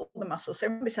this is for all the muscles. So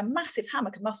remember, it's a massive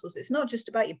hammock of muscles. It's not just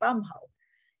about your bum hole.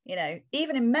 You know,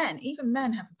 even men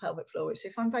have a pelvic floor, which I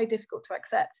find very difficult to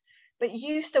accept. But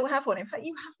you still have one. In fact,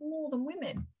 you have more than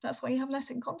women. That's why you have less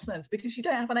incontinence, because you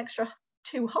don't have an extra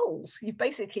 2 holes. You've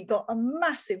basically got a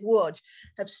massive wad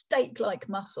of steak-like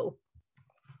muscle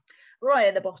right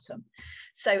at the bottom.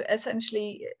 So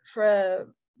essentially, for a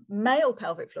male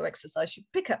pelvic floor exercise, you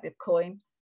pick up your coin,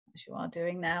 as you are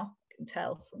doing now, I can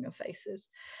tell from your faces,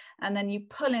 and then you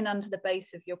pull in under the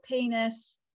base of your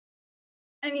penis,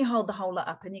 and you hold the whole lot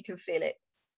up, and you can feel it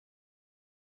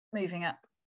moving up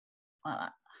like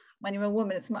that. When you're a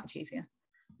woman, it's much easier.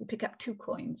 You pick up 2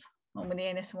 coins, one with the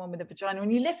anus and one with the vagina,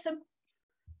 and you lift them,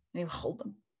 and you hold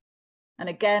them. And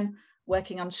again,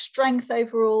 working on strength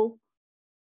overall,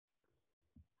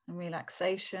 and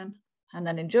relaxation, and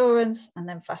then endurance, and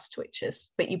then fast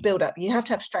twitches. But you build up. You have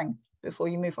to have strength before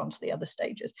you move on to the other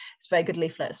stages. It's very good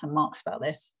leaflets and marks about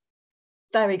this.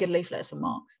 Very good leaflets and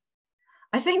marks.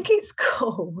 I think it's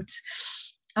called,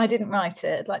 I didn't write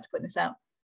it, I'd like to put this out,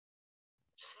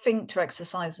 sphincter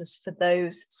exercises for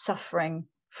those suffering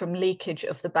from leakage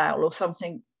of the bowel, or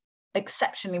something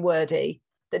exceptionally wordy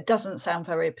that doesn't sound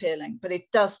very appealing, but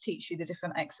it does teach you the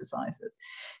different exercises.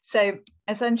 So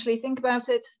essentially, think about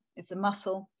it. It's a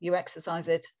muscle, you exercise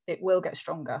it, it will get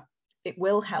stronger, it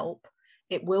will help,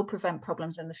 it will prevent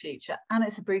problems in the future, and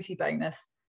it's a booty bonus,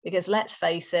 because let's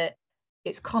face it,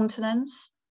 it's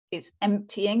continence, it's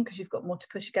emptying because you've got more to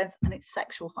push against, and it's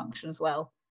sexual function as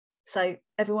well. So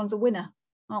everyone's a winner,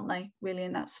 aren't they, really,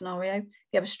 in that scenario?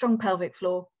 You have a strong pelvic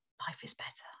floor, life is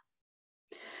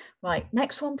better. Right,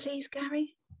 next one, please,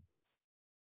 Gary.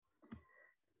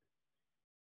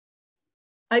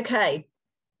 Okay,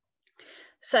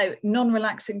 so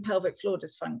non-relaxing pelvic floor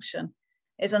dysfunction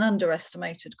is an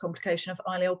underestimated complication of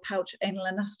Ileal Pouch Anal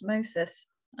Anastomosis.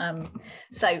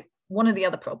 So one of the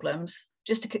other problems,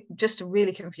 just to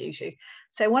really confuse you,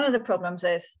 so one of the problems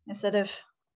is, instead of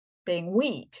being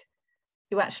weak,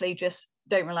 you actually just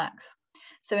don't relax.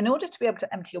 So in order to be able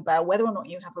to empty your bowel, whether or not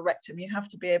you have a rectum, you have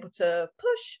to be able to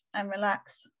push and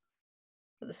relax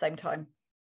at the same time.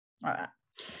 All right.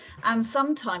 And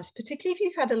sometimes, particularly if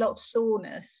you've had a lot of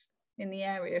soreness in the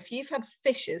area, if you've had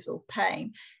fissures or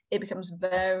pain, it becomes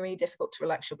very difficult to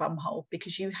relax your bum hole,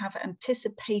 because you have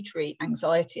anticipatory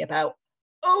anxiety about,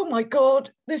 oh my God,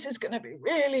 this is going to be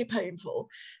really painful.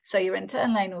 So your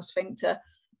internal anal sphincter,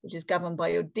 which is governed by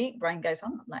your deep brain, goes,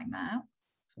 I'm not letting that out.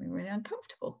 It's going to be really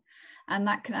uncomfortable. And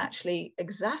that can actually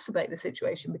exacerbate the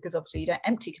situation, because obviously you don't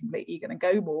empty completely, you're going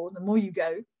to go more. The more you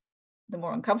go, the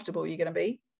more uncomfortable you're going to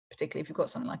be, particularly if you've got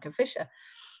something like a fissure.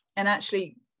 And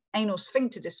actually, anal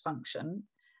sphincter dysfunction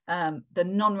the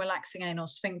non-relaxing anal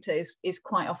sphincter is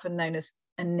quite often known as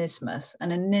anismus,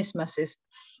 and anismus is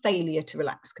failure to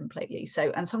relax completely.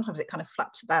 So, and sometimes it kind of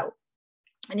flaps about,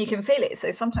 and you can feel it.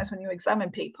 So sometimes when you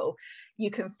examine people, you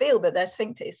can feel that their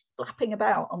sphincter is flapping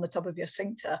about on the top of your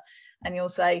sphincter, and you'll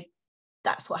say,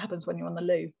 that's what happens when you're on the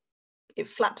loo. It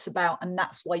flaps about, and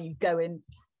that's why you go in,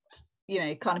 you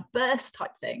know, kind of burst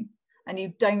type thing, and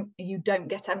you don't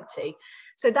get empty.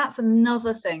 So that's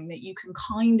another thing that you can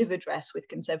kind of address with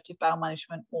conservative bowel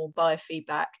management or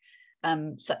biofeedback,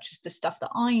 such as the stuff that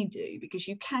I do, because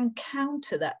you can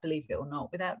counter that, believe it or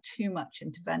not, without too much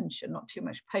intervention, not too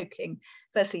much poking.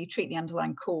 Firstly, you treat the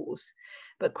underlying cause,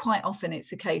 but quite often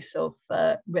it's a case of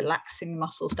relaxing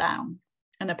muscles down.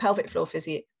 And a pelvic floor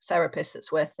physiotherapist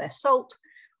that's worth their salt,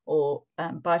 or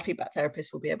biofeedback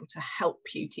therapist, will be able to help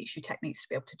you, teach you techniques to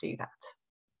be able to do that.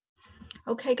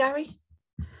 Okay, Gary?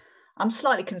 I'm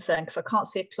slightly concerned because I can't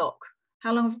see a clock.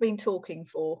 How long have I been talking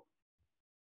for?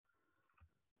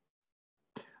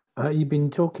 You've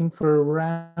been talking for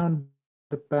around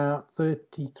about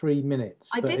 33 minutes.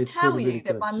 I did tell you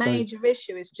that my major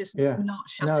issue is just not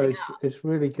shutting up. It's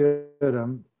really good.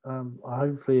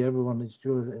 Hopefully everyone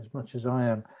enjoyed it as much as I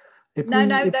am.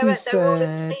 They're all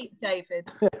asleep,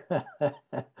 David.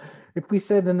 If we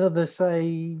said another,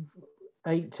 say,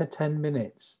 8 to 10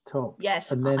 minutes top.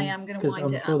 Yes, and then, I am going to wind it up.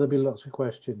 Because I'm sure there'll be lots of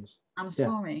questions. I'm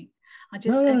sorry. I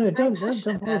just don't apologise.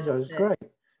 It's great.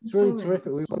 It's really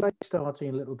terrific. We were late starting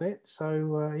a little bit, so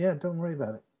don't worry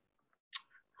about it.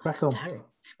 Crack on.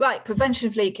 Right, prevention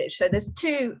of leakage. So there's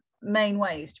two main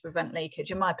ways to prevent leakage,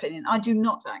 in my opinion. I do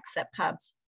not accept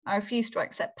pads. I refuse to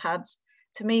accept pads.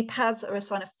 To me, pads are a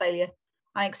sign of failure.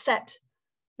 I accept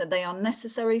that they are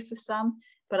necessary for some,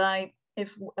 but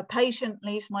if a patient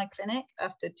leaves my clinic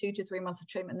after 2 to 3 months of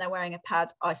treatment and they're wearing a pad,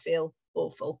 I feel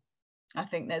awful. I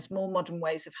think there's more modern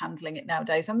ways of handling it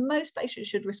nowadays, and most patients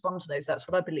should respond to those. That's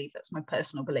what I believe. That's my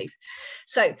personal belief.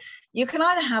 So you can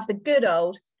either have the good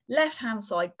old left-hand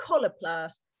side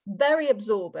Coloplast, very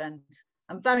absorbent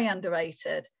and very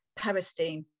underrated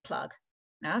Peristine plug.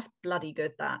 Now that's bloody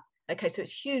good, that. Okay, so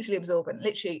it's hugely absorbent.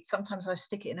 Literally, sometimes I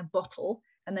stick it in a bottle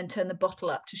and then turn the bottle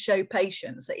up to show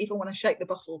patients that even when I shake the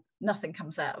bottle, nothing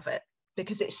comes out of it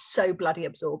because it's so bloody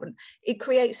absorbent. It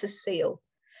creates a seal.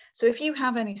 So if you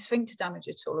have any sphincter damage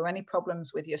at all or any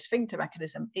problems with your sphincter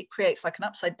mechanism, it creates like an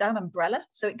upside down umbrella.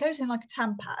 So it goes in like a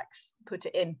Tampax, put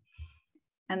it in.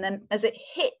 And then as it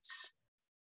hits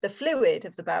the fluid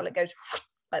of the bowel, it goes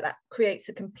like that, creates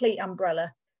a complete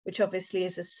umbrella, which obviously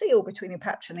is a seal between your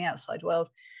pouch and the outside world.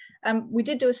 We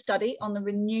did do a study on the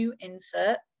Renew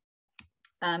insert.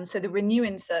 So the Renew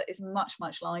insert is much,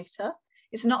 much lighter.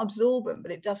 It's not absorbent,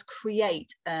 but it does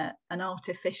create an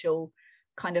artificial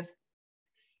kind of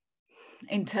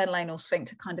internal anal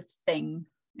sphincter kind of thing,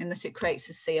 in that it creates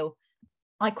a seal.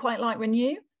 I quite like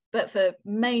Renew, but for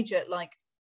major, like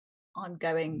I'm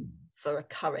going for a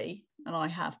curry and I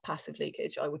have passive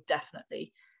leakage, I would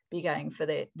definitely be going for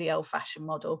the old-fashioned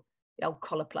model, the old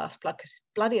Coloplast plug, because it's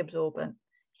bloody absorbent.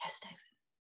 Yes, David.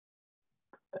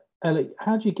 Ellie,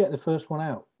 how do you get the first one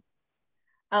out?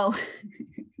 Oh,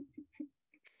 you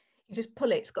just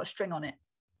pull it. It's got a string on it.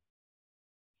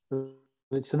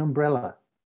 It's an umbrella.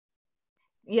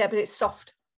 Yeah, but it's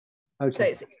soft.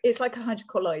 Okay. So it's like a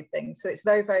hydrocolloid thing. So it's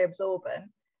very, very absorbent.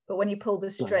 But when you pull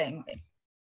the string,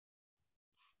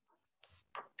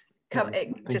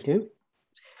 Thank you.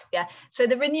 Yeah. So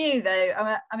the Renew,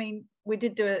 though, I mean, we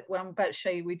did do it. Well, I'm about to show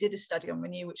you. We did a study on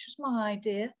Renew, which was my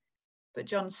idea, but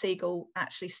John Siegel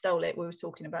actually stole it. We were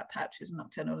talking about pouches and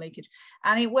nocturnal leakage,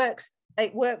 and it works.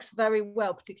 It works very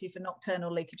well, particularly for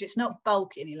nocturnal leakage. It's not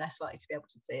bulky, and you're less likely to be able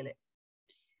to feel it.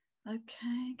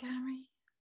 Okay, Gary.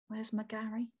 Where's my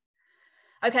Gary?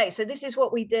 Okay, so this is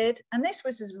what we did. And this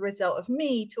was as a result of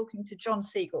me talking to John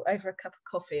Siegel over a cup of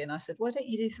coffee. And I said, why don't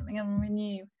you do something on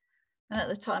Renew? And at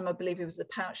the time, I believe he was the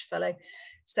pouch fellow.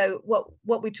 So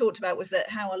what we talked about was that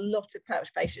how a lot of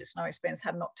pouch patients in our experience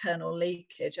had nocturnal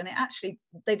leakage. And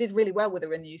they did really well with the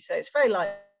Renew. So it's very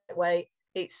lightweight.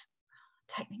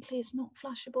 Technically, it's not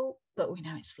flushable, but we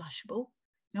know it's flushable.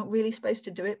 You're not really supposed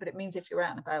to do it, but it means if you're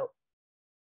out and about,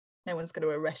 no one's going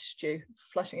to arrest you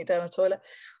flushing it down a toilet.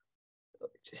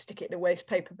 Just stick it in a waste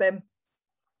paper bin.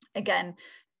 Again,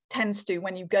 tends to,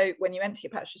 when you empty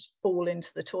your pouch, just fall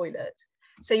into the toilet.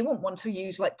 So you wouldn't want to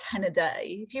use like 10 a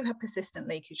day. If you have persistent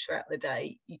leakage throughout the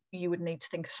day, you would need to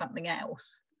think of something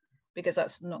else, because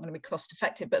that's not going to be cost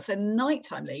effective. But for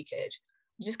nighttime leakage,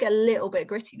 you just get a little bit of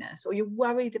grittiness, or you're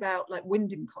worried about like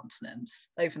wind incontinence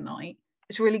overnight.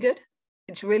 It's really good.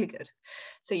 It's really good.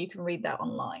 So you can read that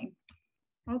online.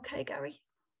 Okay, Gary.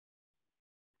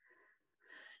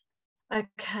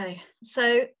 Okay,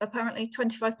 so apparently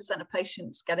 25% of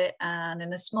patients get it, and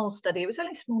in a small study, it was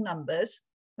only small numbers,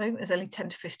 it was only 10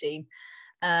 to 15.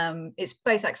 It's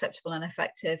both acceptable and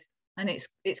effective, and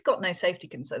it's got no safety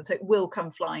concerns, so it will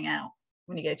come flying out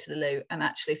when you go to the loo, and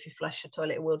actually if you flush the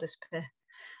toilet, it will disappear.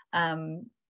 And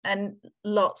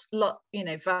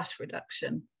vast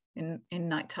reduction in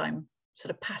nighttime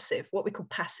sort of passive, what we call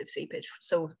passive seepage,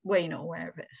 so where you're not aware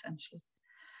of it, essentially.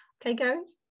 Okay, Gary?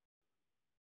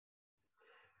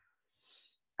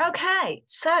 Okay,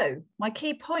 so my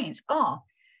key points are: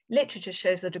 literature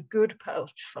shows that a good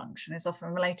pouch function is often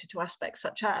related to aspects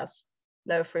such as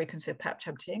lower frequency of pouch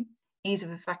emptying, ease of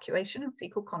evacuation, and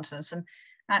fecal continence. And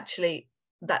actually,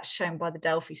 that's shown by the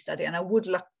Delphi study. And I would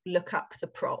look up the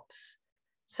PROPS.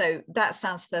 So that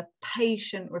stands for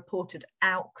Patient-Reported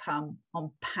Outcome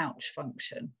on Pouch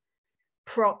Function.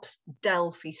 PROPS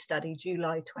Delphi study,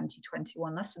 July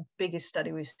 2021. That's the biggest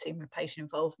study we've seen with patient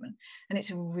involvement, and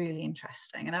it's really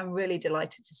interesting, and I'm really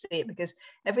delighted to see it, because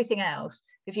everything else,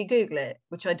 if you Google it,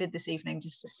 which I did this evening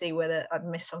just to see whether I'd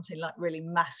missed something like really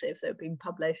massive that had been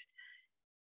published,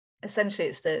 essentially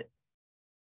it's the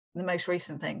most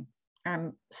recent thing,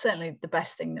 and certainly the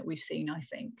best thing that we've seen, I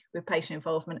think, with patient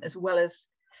involvement as well as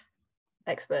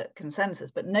expert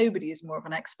consensus. But nobody is more of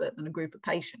an expert than a group of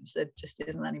patients. There just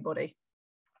isn't anybody.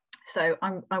 So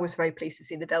I was very pleased to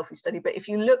see the Delphi study. But if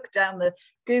you look down the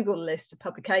Google list of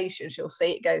publications, you'll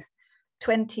see it goes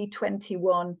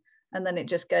 2021, and then it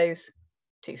just goes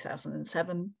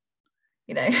 2007.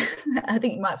 You know, I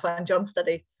think you might find John's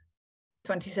study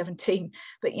 2017.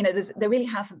 But, you know, there really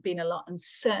hasn't been a lot, and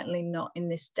certainly not in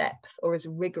this depth or as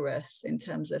rigorous in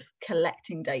terms of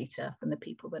collecting data from the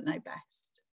people that know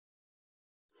best.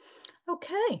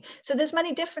 Okay, so there's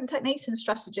many different techniques and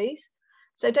strategies.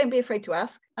 So don't be afraid to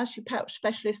ask your pouch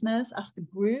specialist nurse, ask the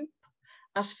group,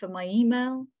 ask for my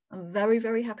email. I'm very,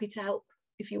 very happy to help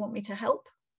if you want me to help,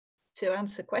 to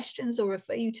answer questions or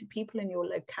refer you to people in your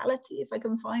locality if I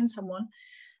can find someone.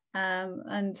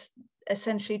 And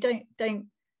essentially don't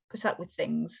put up with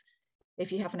things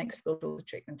if you haven't explored all the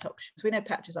treatment options. We know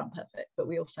pouches aren't perfect, but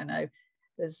we also know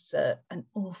there's an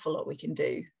awful lot we can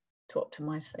do to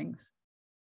optimize things.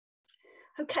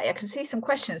 Okay, I can see some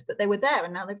questions, but they were there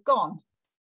and now they've gone.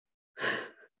 Do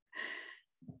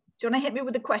you want to hit me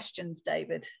with the questions,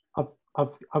 David?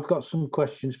 I've got some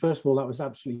questions. First of all, that was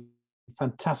absolutely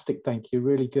fantastic. Thank you.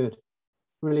 Really good.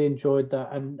 Really enjoyed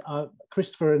that. And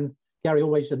Christopher and Gary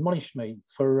always admonish me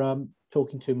for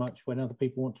talking too much when other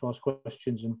people want to ask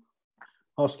questions and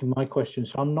asking my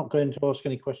questions. So I'm not going to ask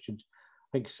any questions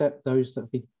except those that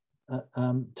be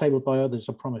tabled by others,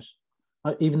 I promise.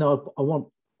 Even though I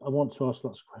want to ask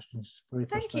lots of questions. Very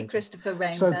Thank you, Christopher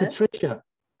Rainbow. So Patricia,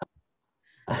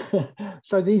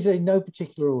 so these are in no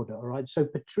particular order, all right? So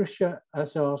Patricia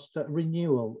has asked,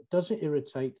 renewal, does it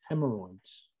irritate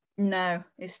hemorrhoids? No,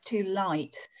 it's too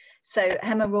light. So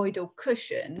hemorrhoidal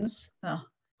cushions, oh,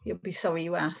 you'll be sorry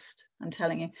you asked, I'm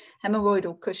telling you.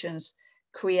 Hemorrhoidal cushions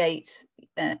create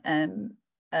a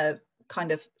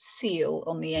kind of seal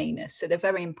on the anus. So they're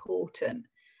very important,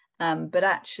 but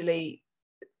actually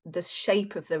the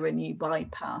shape of the renew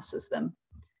bypasses them.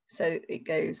 So it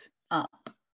goes up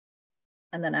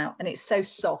and then out, and it's so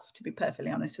soft, to be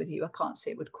perfectly honest with you, I can't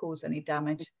see it would cause any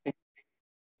damage.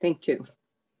 Thank you.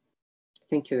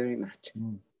 Thank you very much.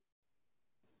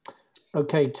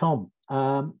 Okay, Tom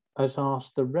has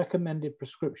asked the recommended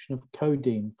prescription of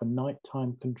codeine for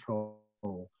nighttime control.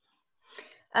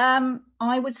 I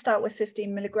would start with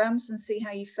 15 milligrams and see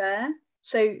how you fare.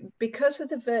 So because of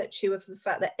the virtue of the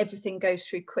fact that everything goes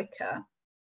through quicker,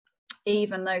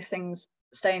 even though things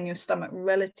stay in your stomach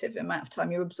relative amount of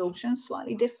time, your absorption is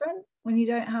slightly different when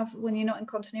you're not in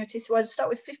continuity. So I'd start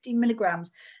with 15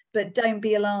 milligrams, but don't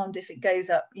be alarmed if it goes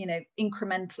up, you know,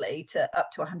 incrementally to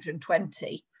up to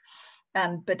 120.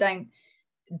 But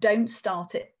don't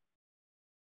start it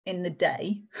in the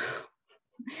day,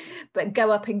 but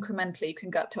go up incrementally. You can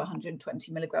go up to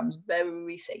 120 milligrams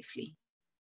very safely.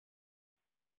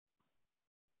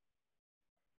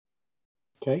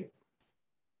 Okay.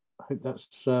 I hope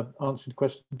that's answered the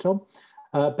question, Tom.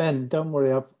 Ben, don't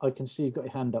worry, I can see you've got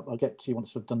your hand up. I'll get to you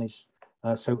once I've done this,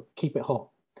 so keep it hot.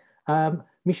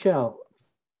 Michelle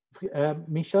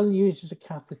uses a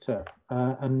catheter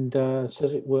and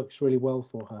says it works really well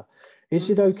for her. Is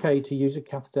it okay to use a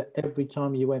catheter every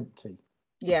time you empty?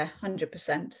 Yeah,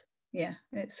 100%. Yeah,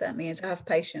 it certainly is. I have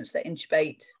patients that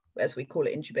intubate, as we call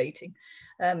it, intubating,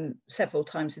 several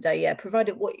times a day. Yeah,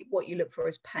 provided what you look for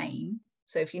is pain.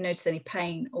 So if you notice any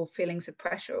pain or feelings of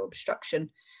pressure or obstruction,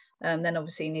 then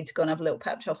obviously you need to go and have a little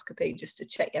pouchoscopy just to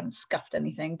check you haven't scuffed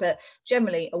anything. But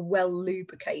generally, a well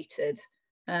lubricated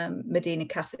Medina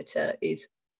catheter is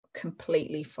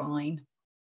completely fine.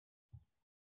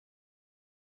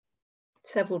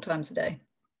 Several times a day.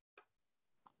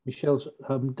 Michelle's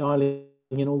dialing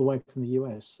in all the way from the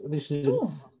US. This is a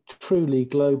truly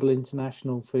global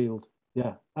international field.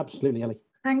 Yeah, absolutely, Ellie.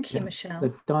 Thank you, Michelle.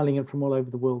 They're dialing in from all over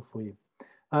the world for you.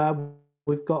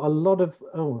 We've got a lot of,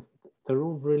 they're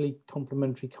all really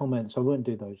complimentary comments. I won't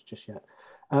do those just yet.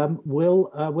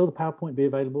 Will the PowerPoint be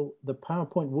available? The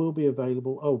PowerPoint will be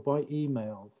available, by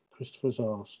email, Christopher's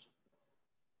asked.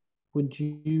 Would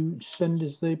you send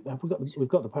us we've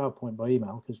got the PowerPoint by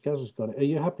email because Gaz has got it. Are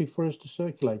you happy for us to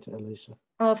circulate it, Elisa?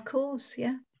 Oh, of course,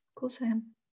 yeah. Of course I am.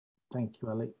 Thank you,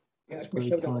 Ellie. Yeah,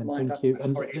 very kind. Thank you.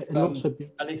 And sorry, it'll also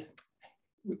be... Ellie,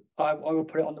 I will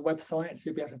put it on the website, so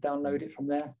you'll be able to download it from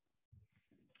there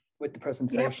with the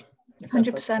presentation. Yep, 100%.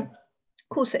 Okay. Of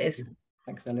course it is.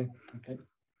 Thanks, Ellie. Okay.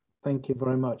 Thank you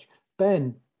very much.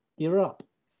 Ben, you're up.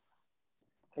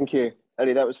 Thank you,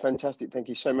 Ellie. That was fantastic. Thank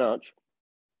you so much.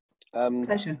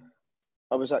 Pleasure.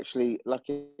 I was actually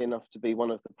lucky enough to be one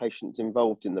of the patients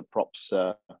involved in the props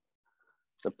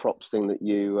thing that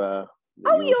you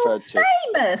you're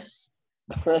famous.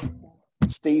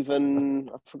 Stephen,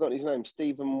 I've forgotten his name.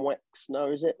 Stephen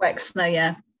Wexner, is it? Wexner,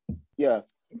 yeah. Yeah.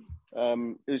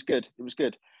 It was good. It was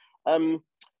good.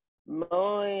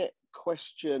 My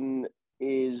question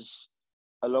is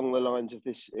along the lines of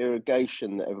this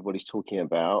irrigation that everybody's talking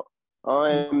about.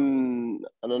 And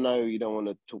I know you don't want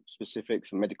to talk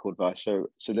specifics and medical advice, so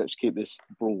let's keep this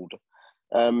broad.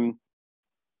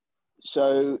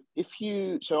 So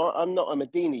I'm not a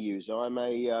Medina user. I'm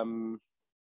a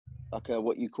like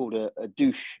what you called a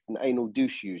douche, an anal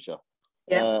douche user.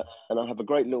 Yeah. And I have a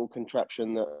great little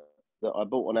contraption that I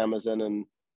bought on Amazon, and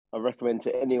I recommend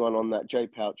to anyone on that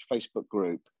J-Pouch Facebook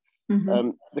group.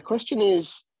 Mm-hmm. The question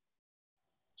is,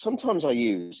 sometimes I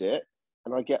use it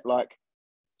and I get, like,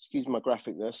 excuse my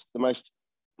graphicness, the most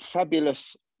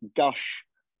fabulous gush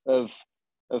of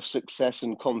success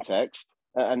and context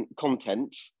and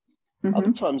contents. Mm-hmm.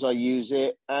 Other times I use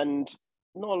it and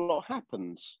not a lot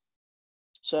happens.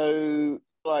 So,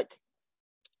 like,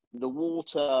 the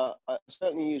water, I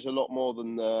certainly use a lot more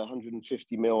than the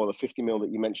 150 ml or the 50 ml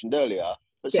that you mentioned earlier.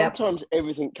 But sometimes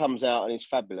everything comes out and is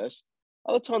fabulous.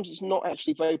 Other times it's not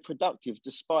actually very productive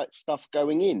despite stuff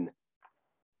going in.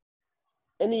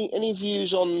 Any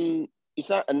views on, is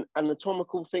that an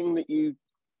anatomical thing that you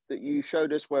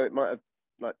showed us where it might have,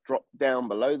 like, dropped down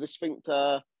below the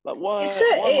sphincter? Like, why?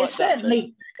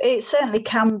 It certainly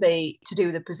can be to do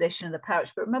with the position of the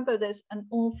pouch, but remember there's an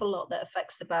awful lot that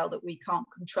affects the bowel that we can't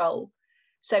control.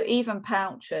 So even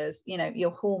pouches,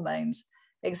 your hormones,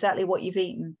 exactly what you've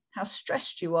eaten, how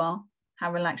stressed you are,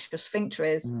 how relaxed your sphincter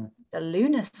is, the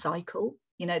lunar cycle,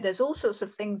 there's all sorts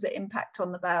of things that impact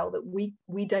on the bowel that we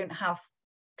don't have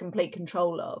complete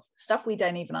control of, stuff we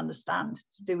don't even understand,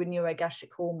 to do with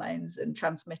neurogastric hormones and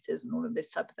transmitters and all of this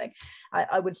type of thing.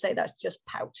 I would say that's just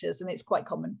pouches, and it's quite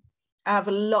common. I have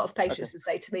a lot of patients who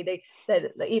say to me they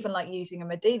even like using a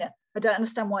Medina. I don't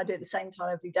understand why I do it at the same time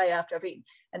every day after I've eaten.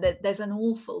 And there's an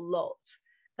awful lot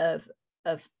of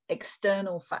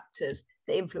external factors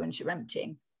that influence your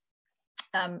emptying.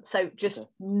 So just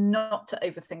not to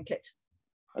overthink it.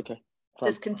 Okay.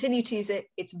 Just continue to use it.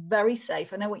 It's very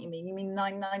safe. I know what you mean. You mean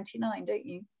 $9.99, don't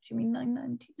you? Do you mean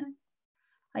 $9.99?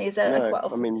 I use it quite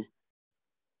often. I mean,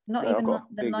 not even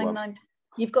the $9.99.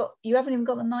 You haven't even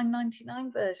got the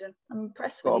 $9.99 version. I'm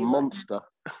impressed with you. Got a monster.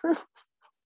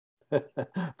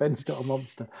 Ben's got a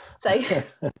monster.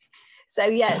 So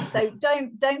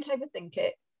don't overthink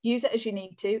it. Use it as you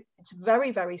need to. It's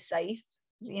very, very safe.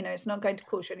 It's not going to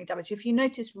cause you any damage. If you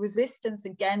notice resistance,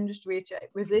 again, just to reiterate,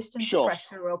 resistance to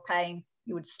pressure or pain,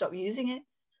 you would stop using it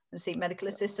and seek medical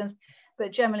assistance,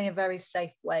 but generally a very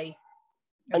safe way.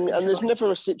 And there's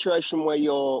never a situation where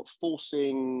you're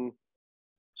forcing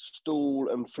stool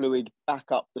and fluid back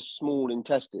up the small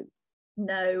intestine.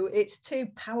 No, it's too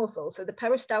powerful. So the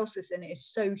peristalsis in it is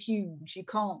so huge, you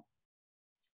can't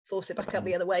force it back up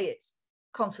the other way. It's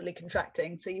constantly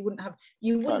contracting, so you wouldn't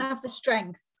have the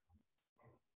strength.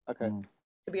 Okay.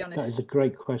 To be honest, that is a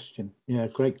great question. Yeah,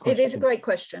 great question. It is a great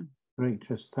question. Great,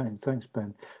 thanks,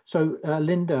 Ben. So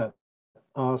Linda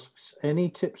asks, any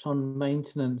tips on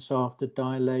maintenance after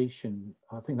dilation?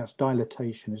 I think that's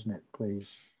dilatation, isn't it?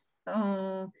 Please.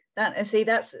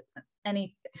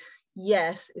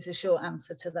 Yes is a short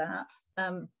answer to that.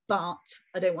 But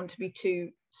I don't want to be too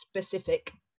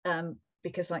specific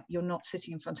because, like, you're not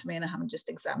sitting in front of me and I haven't just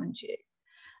examined you.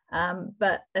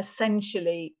 But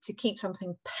essentially, to keep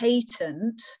something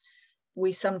patent,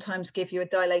 we sometimes give you a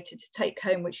dilator to take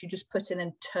home, which you just put in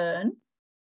and turn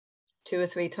 2 or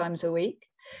 3 times a week.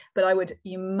 But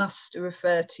you must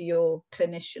refer to your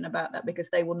clinician about that, because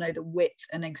they will know the width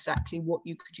and exactly what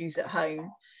you could use at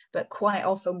home. But quite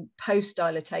often post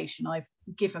dilatation, I've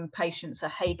given patients a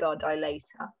Hagar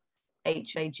dilator,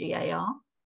 Hagar,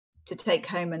 to take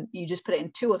home, and you just put it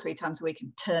in 2 or 3 times a week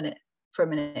and turn it for a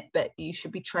minute. But you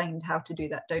should be trained how to do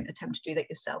that. Don't attempt to do that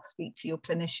yourself. Speak to your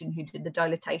clinician who did the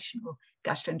dilatation, or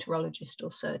gastroenterologist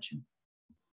or surgeon.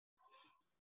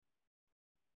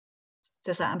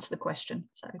 Does that answer the question?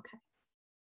 Is that okay?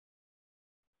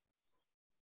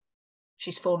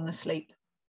 She's fallen asleep.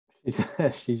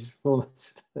 She's fallen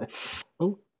asleep.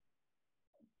 Oh,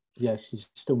 yeah, she's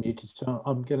still muted. So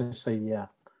I'm going to say yeah.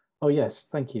 Oh, yes,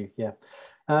 thank you. Yeah.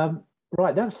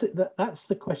 Right, that's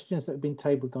the questions that have been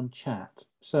tabled on chat.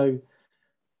 So,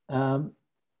 Ben,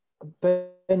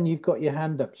 you've got your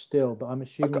hand up still, but I'm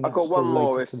assuming I've got one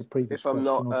more to the previous if I'm question,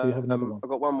 not. or do you have another one? I've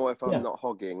got one more if I'm not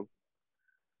hogging.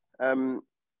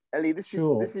 Ellie, this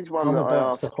Sure. is one I'm that I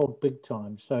about ask. to hog big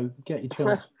time, so get your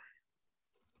chance.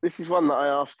 This is one that I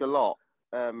ask a lot,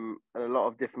 and a lot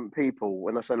of different people.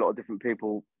 When I say a lot of different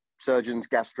people, surgeons,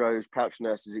 gastros, pouch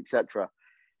nurses, etc.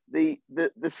 The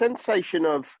sensation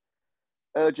of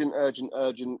urgent,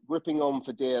 gripping on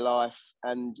for dear life,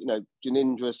 and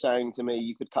Janindra saying to me,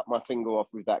 "You could cut my finger off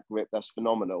with that grip. That's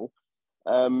phenomenal."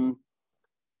 And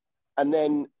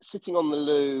then sitting on the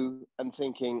loo and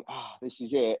thinking, this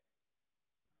is it,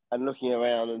 and looking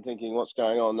around and thinking, what's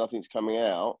going on? Nothing's coming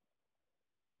out.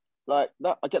 Like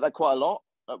that, I get that quite a lot.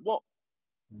 Like,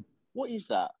 what is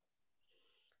that?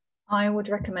 I would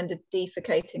recommend a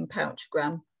defecating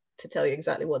pouchogram to tell you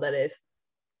exactly what that is.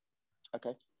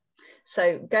 Okay.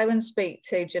 So go and speak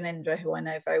to Janindra, who I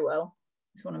know very well.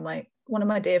 He's one of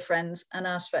my dear friends, and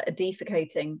ask for a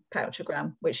defecating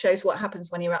pouchogram, which shows what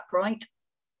happens when you're upright.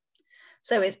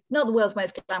 So it's not the world's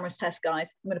most glamorous test,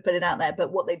 guys. I'm going to put it out there.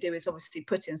 But what they do is obviously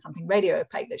put in something radio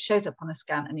opaque that shows up on a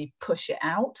scan, and you push it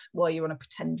out while you're on a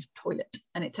pretend toilet.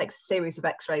 And it takes a series of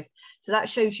x-rays. So that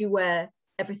shows you where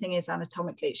everything is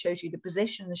anatomically. It shows you the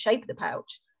position, the shape of the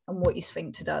pouch, and what your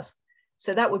sphincter does.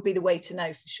 So that would be the way to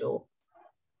know for sure.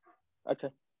 Okay.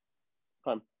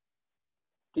 Fine.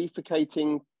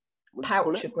 Defecating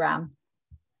pouchogram.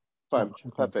 Fine.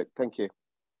 Perfect. Thank you.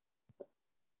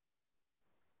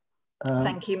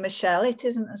 Thank you, Michelle. It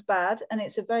isn't as bad, and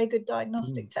it's a very good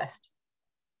diagnostic test.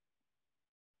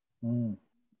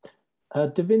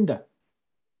 Devinder.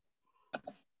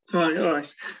 Hi, all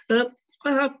right.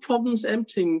 I have problems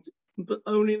emptying, but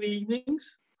only in the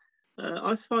evenings.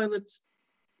 I find that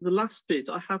the last bit,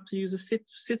 I have to use a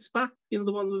sit back, the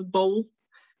one with the bowl.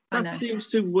 That seems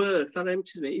to work. That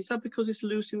empties me. Is that because it's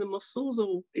loosening the muscles,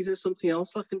 or is there something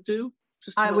else I can do?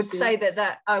 I would say that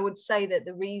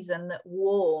the reason that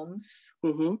warmth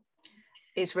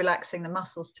is relaxing the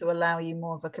muscles to allow you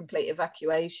more of a complete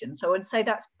evacuation. So I would say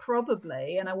that's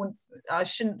probably, and I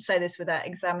shouldn't say this without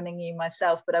examining you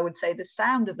myself, but I would say the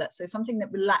sound of that. So something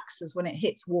that relaxes when it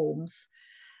hits warmth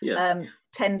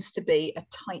tends to be a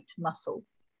tight muscle.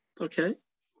 Okay.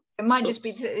 It might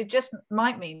it just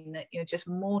might mean that you're just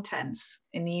more tense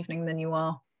in the evening than you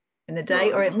are in the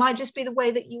day, or it might just be the way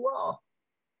that you are.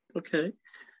 Okay.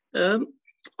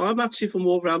 I'm actually from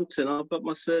Wolverhampton. I've got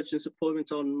my surgeon's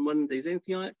appointment on Monday. Is there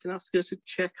anything I can ask her to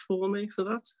check for me for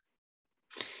that?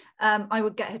 I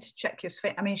would get her to check your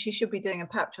sphincter. I mean, she should be doing a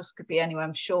pouchoscopy anyway,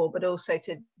 I'm sure, but also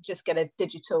to just get a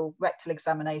digital rectal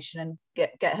examination and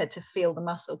get her to feel the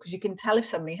muscle, because you can tell if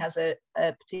somebody has a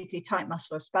particularly tight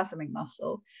muscle or spasming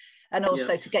muscle, and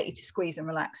also to get you to squeeze and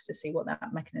relax to see what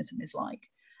that mechanism is like.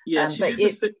 Yeah,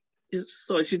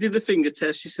 she did the finger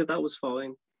test. She said that was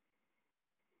fine.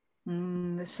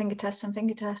 There's finger tests and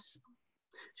finger tests.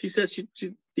 She said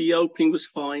the opening was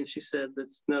fine. She said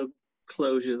there's no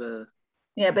closure there.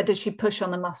 Yeah, but did she push on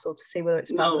the muscle to see whether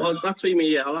it's spasming? No, that's what you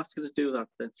mean. Yeah, I'll ask her to do that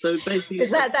then. So basically,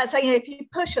 because that's saying if you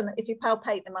push on if you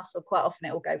palpate the muscle, quite often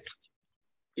it will go.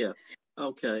 Yeah.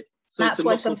 Okay. So that's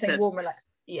why something warm,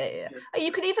 relaxed. Yeah.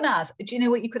 You could even ask. Do you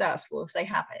know what you could ask for if they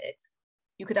have it?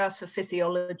 You could ask for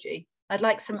physiology. I'd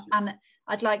like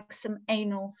some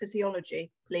anal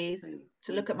physiology, please,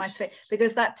 to look at my sphincter,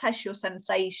 because that tests your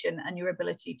sensation and your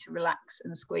ability to relax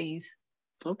and squeeze.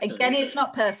 Okay. Again, it's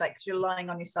not perfect because you're lying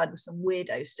on your side with some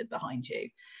weirdo stood behind you,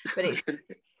 but it's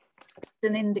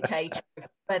an indicator of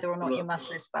whether or not your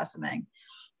muscle is spasming.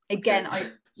 Again,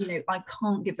 I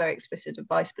can't give very explicit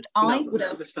advice, but I would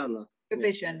understand that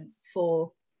provision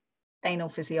for anal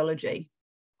physiology.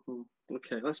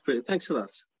 Okay, that's brilliant. Thanks for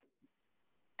that.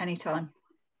 Anytime.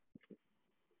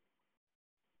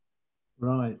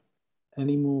 Right.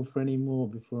 Any more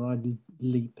before I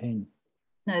leap in?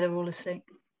 No, they're all asleep.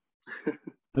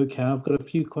 Okay, I've got a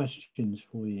few questions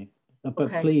for you,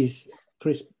 but please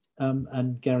Chris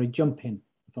and Gary, jump in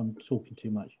if I'm talking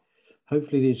too much.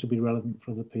 Hopefully these will be relevant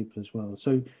for other people as well.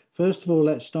 So first of all,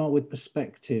 let's start with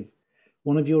perspective.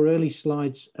 One of your early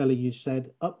slides, Ellie, you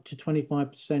said up to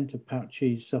 25% of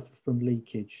pouches suffer from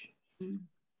leakage.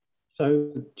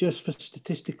 So just for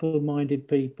statistical minded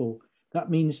people, that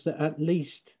means that at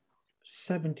least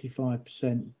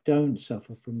 75% don't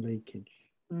suffer from leakage.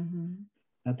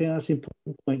 I think that's an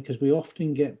important point because we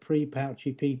often get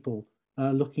pre-pouchy people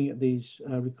looking at these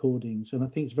recordings. And I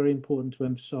think it's very important to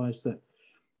emphasize that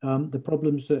the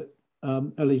problems that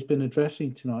Ellie's been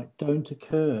addressing tonight don't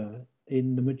occur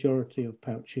in the majority of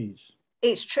pouches.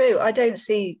 It's true. I don't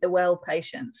see the well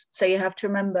patients. So you have to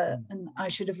remember, and I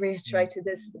should have reiterated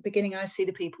this at the beginning, I see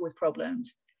the people with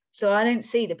problems. So I don't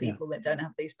see the people that don't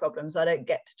have these problems. I don't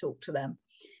get to talk to them.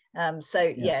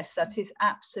 Yes, that is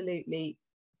absolutely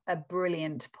a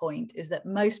brilliant point, is that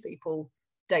most people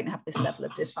don't have this level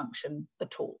of dysfunction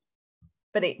at all.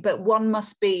 But one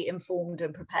must be informed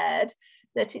and prepared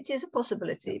that it is a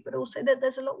possibility, but also that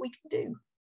there's a lot we can do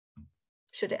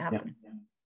should it happen.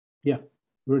 Yeah,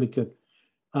 really good.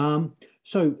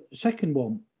 So second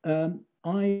one,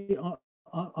 I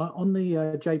on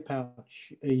the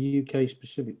J-Pouch UK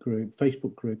specific group,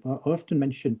 Facebook group, I often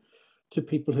mention to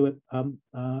people who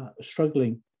are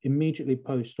struggling immediately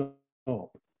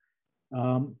post-op,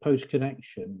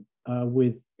 post-connection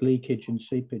with leakage and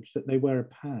seepage, that they wear a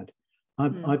pad.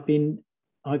 I've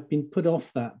been put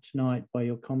off that tonight by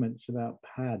your comments about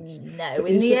pads. No,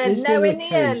 in the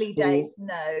early days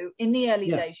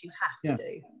you have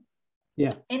to. Yeah.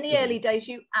 In the early days,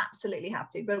 you absolutely have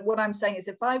to. But what I'm saying is,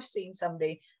 if I've seen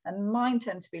somebody, and mine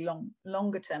tend to be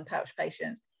longer term pouch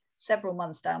patients, several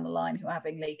months down the line who are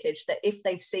having leakage, that if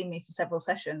they've seen me for several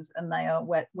sessions and they are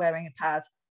wearing a pad,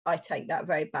 I take that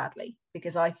very badly,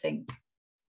 because I think,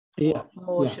 what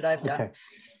more should I have done? Okay.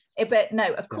 But no,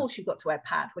 of course you've got to wear a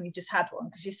pad when you just had one,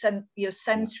 because your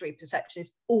sensory perception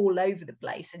is all over the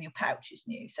place and your pouch is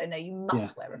new. So no, you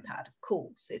must wear a pad, of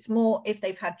course. It's more if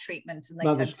they've had treatment and they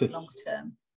tend to be longer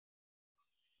term.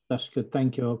 That's good.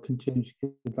 Thank you. I'll continue to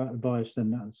give that advice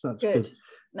then. That's good.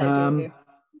 No,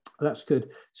 that's good.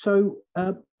 So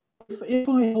if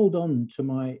I hold on to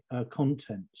my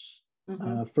contents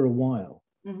for a while,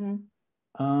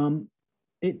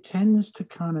 it tends to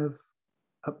kind of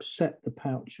upset the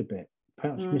pouch a bit.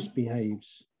 Pouch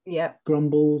misbehaves,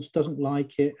 grumbles, doesn't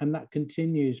like it, and that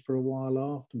continues for a while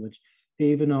afterwards,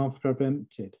 even after I've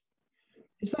emptied.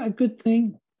 Is that a good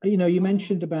thing? You know, you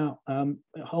mentioned about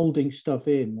holding stuff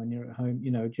in when you're at home, you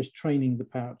know, just training the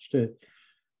pouch to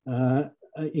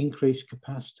increase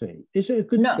capacity. Is it a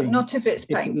good thing? Not if it's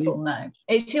painful, no.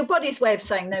 It's your body's way of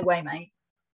saying, no way, mate.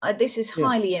 This is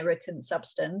highly irritant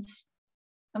substance.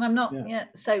 And I'm not, no,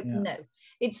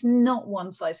 it's not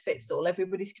one size fits all.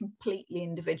 Everybody's completely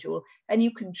individual, and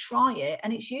you can try it,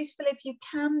 and it's useful if you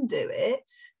can do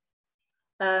it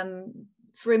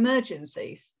for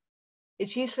emergencies.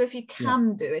 It's useful if you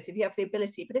can do it, if you have the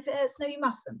ability, but if it hurts, no, you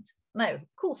mustn't. No, of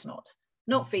course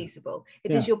not feasible.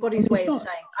 It is your body's way of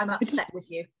saying, I'm upset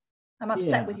with you. I'm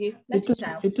upset with you. Let it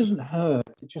out. It doesn't hurt.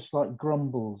 It just like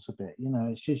grumbles a bit, you know,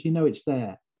 it's just, you know, it's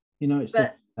there. You know, it's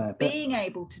there. Being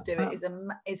able to do it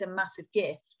is a massive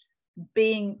gift.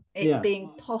 Being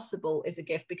possible is a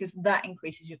gift, because that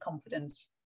increases your confidence.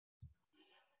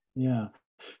 Yeah.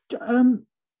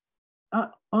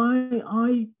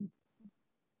 I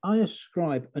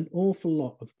ascribe an awful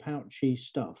lot of pouchy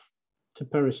stuff to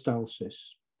peristalsis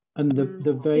and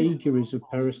the vagaries of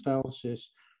peristalsis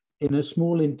in a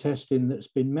small intestine that's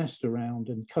been messed around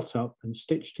and cut up and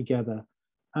stitched together.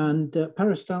 And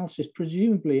peristalsis,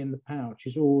 presumably in the pouch,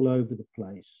 is all over the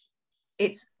place.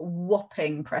 It's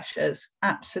whopping pressures,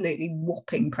 absolutely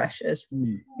whopping pressures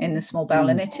in the small bowel.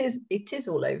 And it is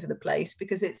all over the place,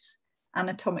 because it's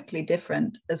anatomically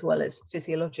different as well as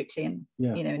physiologically and,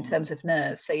 you know, in terms of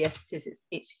nerves. So yes,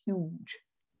 it's huge.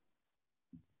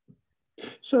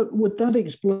 So would that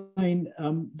explain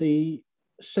the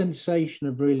sensation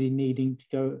of really needing to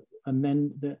go, and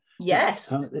then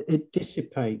it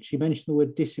dissipates? You mentioned the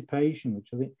word dissipation, which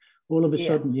I think all of a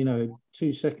sudden, you know,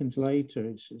 2 seconds later,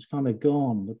 it's kind of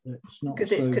gone. It's not,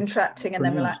 because it's contracting and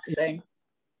then relaxing.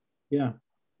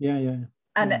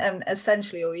 And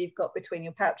essentially, all you've got between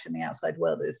your pouch and the outside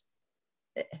world is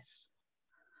this.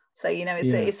 So you know,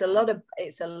 it's a lot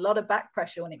of back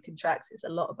pressure when it contracts. It's a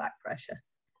lot of back pressure.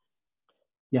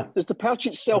 Yeah. Does the pouch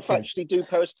itself actually do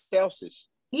peristalsis?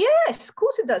 Yes, of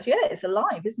course it does. Yeah, it's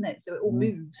alive, isn't it? So it all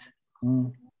moves.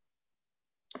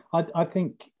 I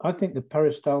think the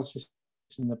peristalsis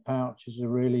in the pouch is a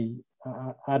really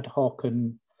ad hoc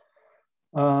and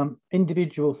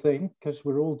Individual thing, because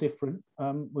we're all different.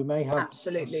 We may have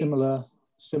Absolutely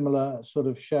similar sort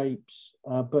of shapes,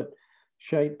 but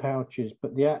shaped pouches,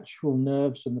 but the actual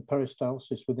nerves and the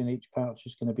peristalsis within each pouch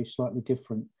is going to be slightly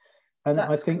different. And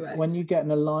I think when you get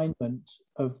an alignment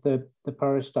of the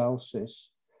peristalsis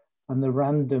and the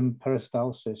random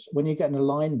peristalsis, when you get an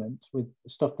alignment with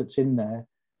stuff that's in there,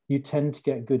 you tend to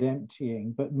get good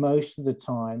emptying. But most of the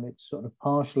time, it's sort of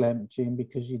partial emptying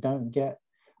because you don't get.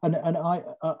 And I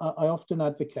often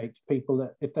advocate to people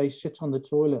that if they sit on the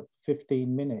toilet for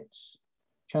 15 minutes,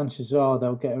 chances are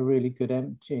they'll get a really good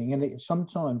emptying. And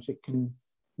sometimes you can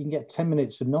get 10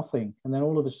 minutes of nothing, and then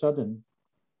all of a sudden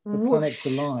the planets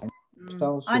align.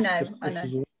 I know.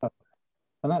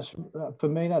 And that's, for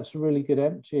me, that's a really good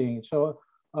emptying. So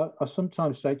I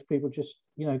sometimes say to people, just,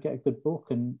 get a good book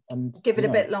and give it a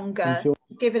bit longer.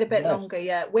 Give it a bit Yes. longer.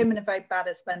 Yeah, women are very bad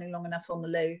at spending long enough on the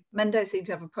loo. Men don't seem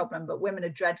to have a problem, but women are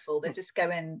dreadful. They just go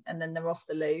in and then they're off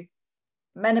the loo.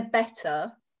 Men are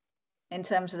better in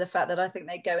terms of the fact that I think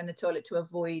they go in the toilet to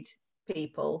avoid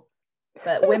people,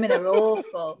 but women are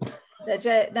awful.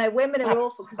 Women are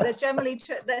awful because they're generally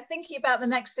they're thinking about the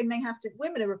next thing they have to.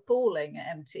 Women are appalling at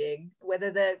emptying,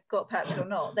 whether they've got pouch or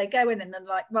not. They go in and then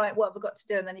like, right, what have I got to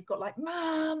do? And then you've got like,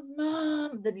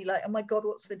 mum. Then you're like, oh my god,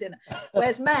 what's for dinner?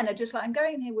 Whereas men are just like, I'm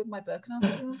going here with my book and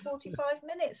I'll see you in 45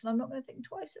 minutes, and I'm not going to think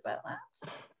twice about that.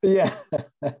 Yeah.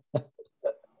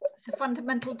 It's a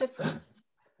fundamental difference.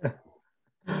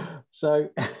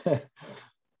 So,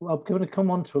 well, I'm going to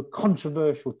come on to a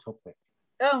controversial topic.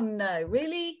 Oh no,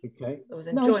 really? Okay. I was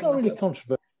No, it's not really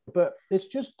controversial, but it's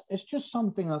just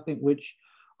something I think which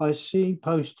I see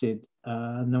posted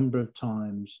a number of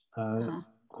times,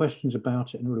 questions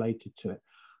about it and related to it.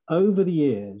 Over the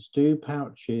years, do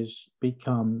pouches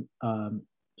become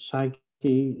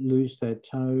saggy, lose their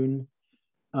tone?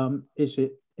 Is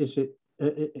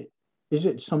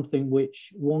it something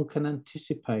which one can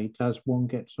anticipate as one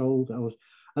gets older, or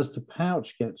as the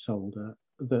pouch gets older,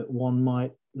 that one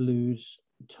might lose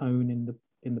tone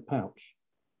in the pouch?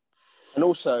 And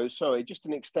also, sorry, just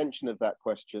an extension of that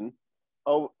question.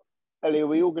 Oh, Ellie, are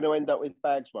we all going to end up with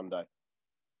bags one day?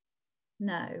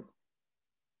 No,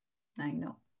 you're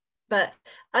not. But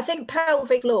I think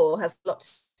pelvic floor has a lot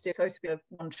to do. Sorry to be a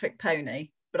one-trick pony,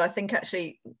 but I think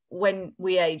actually when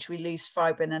we age, we lose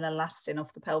fibrin and elastin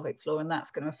off the pelvic floor, and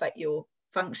that's going to affect your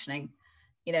functioning,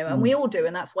 and we all do,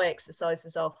 and that's why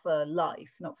exercises are for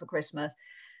life, not for Christmas.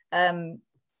 I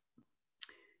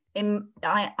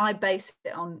base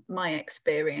it on my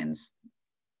experience.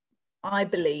 I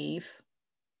believe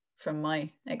from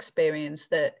my experience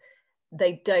that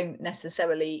they don't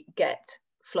necessarily get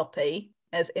floppy,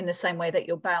 as in the same way that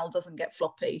your bowel doesn't get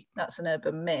floppy. That's an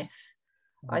urban myth.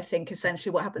 I think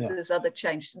essentially what happens is other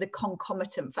changes, the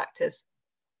concomitant factors,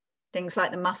 things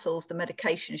like the muscles, the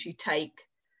medications you take,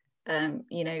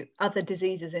 other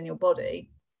diseases in your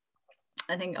body,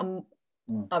 I think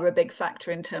are a big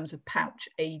factor in terms of pouch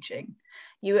aging.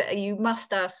 You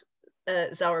must ask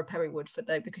Zara Perry-Woodford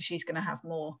though, because she's going to have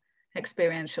more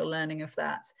experiential learning of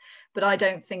that. But I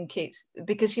don't think it's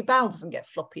because your bowel doesn't get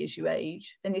floppy as you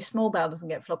age, and your small bowel doesn't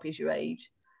get floppy as you age.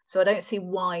 So I don't see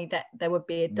why that there would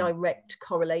be a direct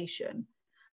correlation.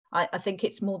 I think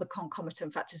it's more the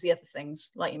concomitant factors, the other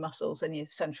things like your muscles and your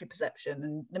sensory perception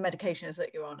and the medications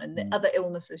that you're on and the other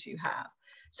illnesses you have.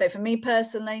 So for me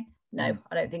personally, no,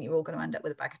 I don't think you're all going to end up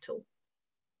with a bag at all.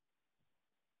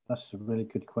 That's a really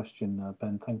good question,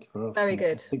 Ben. Thank you for asking. Very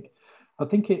good. I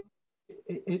think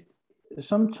it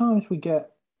sometimes we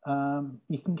get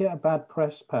you can get bad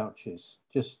press pouches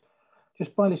just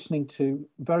by listening to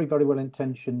very, very well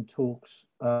intentioned talks.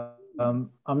 I'm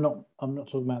not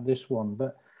talking about this one,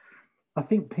 but I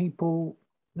think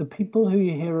the people who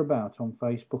you hear about on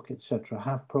Facebook, etc.,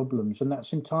 have problems, and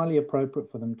that's entirely appropriate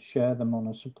for them to share them on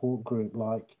a support group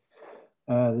like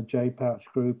the J Pouch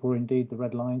group, or indeed the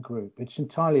Red Line group. It's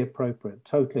entirely appropriate,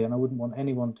 totally, and I wouldn't want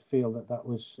anyone to feel that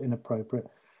was inappropriate.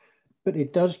 But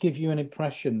it does give you an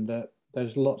impression that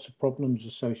there's lots of problems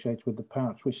associated with the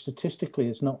pouch, which statistically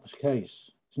is not the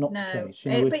case. It's not the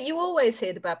case. But you always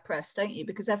hear the bad press, don't you?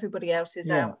 Because everybody else is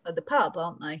out at the pub,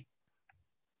 aren't they?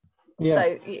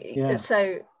 I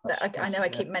know I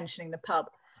keep mentioning the pub,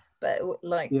 but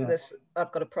this,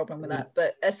 I've got a problem with that.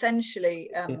 But essentially,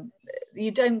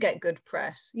 you don't get good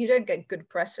press. You don't get good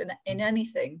press in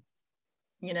anything,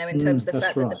 in terms of the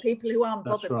fact that the people who aren't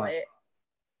bothered by it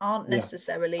aren't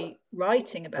necessarily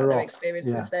writing about their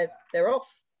experiences. They're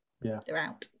off. They're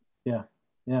out.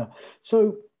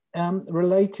 So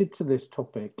related to this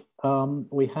topic,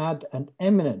 we had an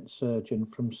eminent surgeon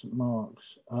from St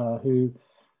Mark's who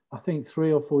I think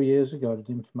 3 or 4 years ago at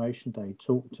Information Day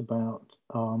talked about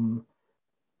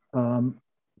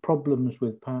problems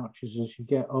with pouches as you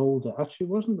get older. Actually,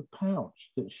 it wasn't the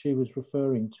pouch that she was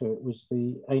referring to, it was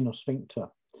the anal sphincter.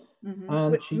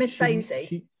 And Miss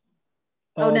Vasey?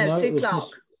 No, Sue Clark.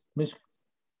 Miss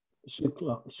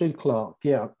Sue Clark,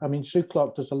 yeah. I mean, Sue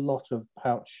Clark does a lot of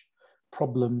pouch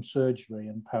problem surgery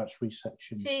and pouch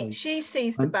resection. She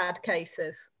sees the bad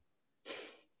cases.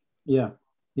 Yeah.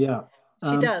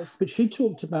 She does. But she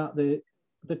talked about the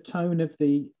tone of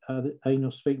the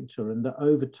anal sphincter, and that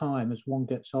over time, as one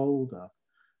gets older,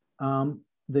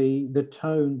 the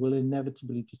tone will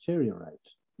inevitably deteriorate.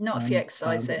 Not if you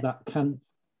exercise it. That can,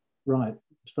 right.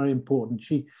 It's very important.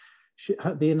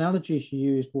 The analogy she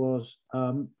used was,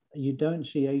 you don't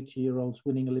see 80-year-olds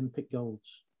winning Olympic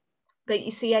golds. But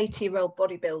you see 80-year-old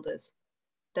bodybuilders,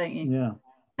 don't you? Yeah.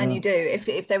 And you do,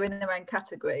 if they're in their own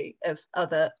category of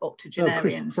other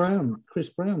octogenarians. Chris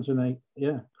Brown's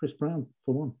Chris Brown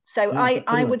for one. So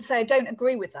I would say I don't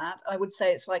agree with that. I would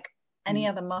say it's like any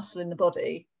other muscle in the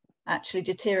body. Actually,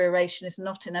 deterioration is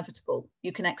not inevitable.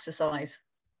 You can exercise.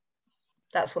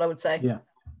 That's what I would say. Yeah.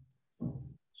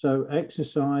 So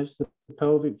exercise, the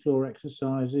pelvic floor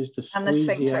exercises, and the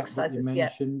sphincter exercises, you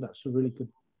mentioned, that's a really good.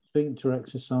 Sphincter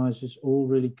exercises, all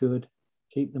really good.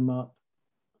 Keep them up.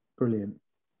 Brilliant.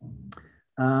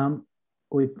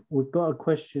 We've got a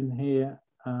question here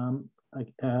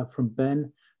from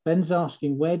Ben. Ben's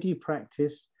asking, where do you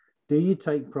practice? Do you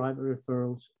take private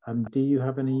referrals? And do you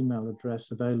have an email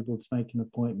address available to make an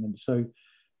appointment? So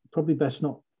probably best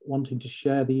not wanting to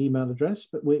share the email address,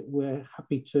 but we're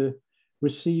happy to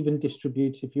receive and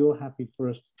distribute if you're happy for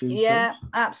us to do. Yeah, so.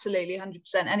 Absolutely,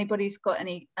 100%. Anybody's got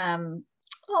any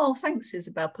oh, thanks,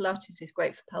 Isabel. Pilates is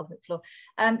great for pelvic floor.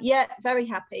 Yeah, very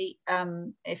happy.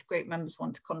 If group members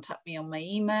want to contact me on my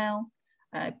email,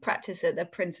 practice at the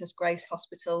Princess Grace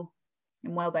Hospital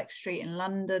in Welbeck Street in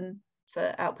London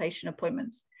for outpatient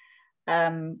appointments.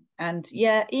 And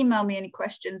yeah, email me any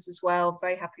questions as well.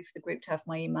 Very happy for the group to have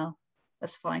my email.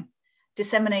 That's fine.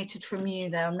 Disseminated from you,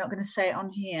 though. I'm not going to say it on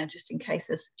here just in case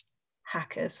there's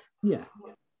hackers. Yeah,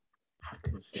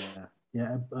 hackers. Yeah.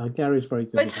 Yeah, Gary's very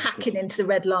good. Both hacking into the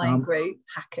Red Lion group,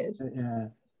 hackers. Yeah,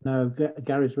 no,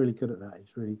 Gary's really good at that.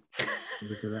 He's really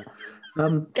good at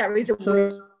that. Gary's a so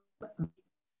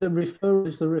the referral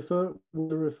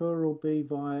be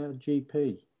via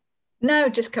GP? No,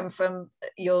 just come from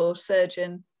your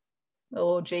surgeon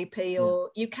or GP,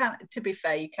 or you can, to be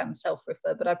fair, you can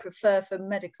self-refer, but I prefer for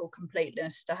medical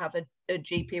completeness to have a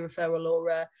GP referral or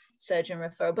a surgeon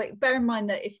referral. But bear in mind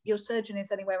that if your surgeon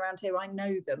is anywhere around here, I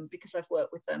know them because I've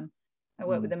worked with them. I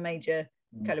work with the major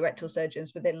colorectal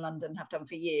surgeons within London, have done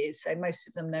for years, so most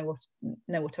of them know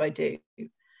what I do.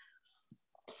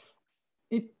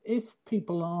 If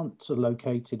people aren't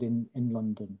located in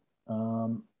London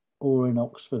or in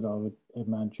Oxford, I would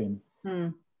imagine,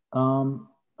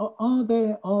 are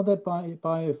there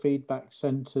biofeedback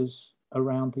centres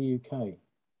around the UK?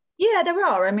 Yeah, there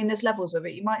are. I mean, there's levels of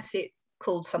it. You might see it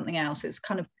called something else. It's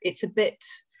a bit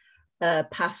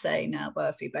passe now,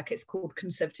 biofeedback. It's called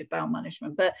conservative bowel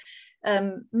management. But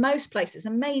most places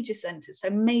and major centres,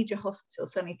 so major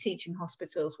hospitals, certainly teaching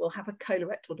hospitals, will have a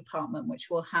colorectal department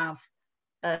which will have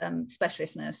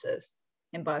specialist nurses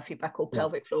in biofeedback or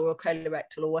pelvic floor or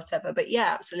colorectal or whatever. But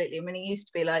yeah, absolutely. I mean, it used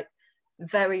to be like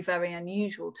very, very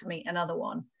unusual to meet another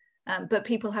one. But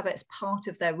people have it as part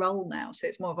of their role now. So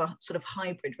it's more of a sort of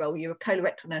hybrid role. You're a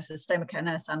colorectal nurse, a stomach care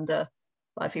nurse, and a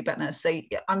biofeedback nurse. So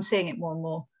I'm seeing it more and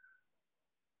more.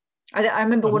 I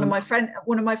remember one of my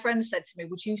friends said to me,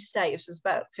 would you say, this was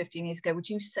about 15 years ago, would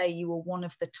you say you were one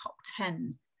of the top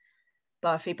 10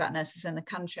 biofeedback nurses in the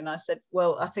country? And I said,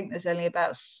 well, I think there's only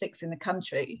about 6 in the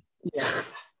country. Yeah.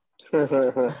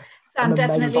 So I'm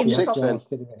definitely in the top 10.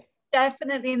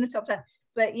 Definitely in the top 10.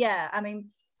 But yeah, I mean,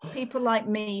 people like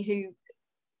me who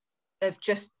have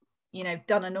just,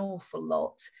 done an awful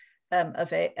lot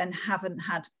of it and haven't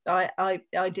had, I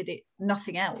did it,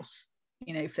 nothing else,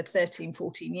 for 13,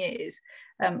 14 years.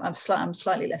 I'm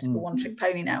slightly less of a one-trick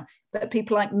pony now. But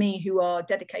people like me who are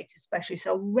dedicated specialists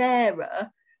are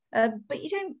rarer, but you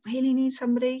don't really need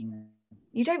somebody.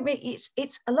 You don't really,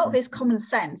 it's a lot of it's common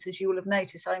sense, as you will have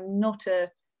noticed. I'm not a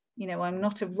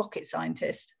rocket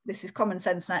scientist. This is common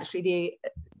sense, and actually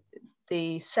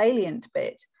the salient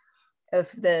bit of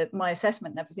my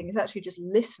assessment and everything is actually just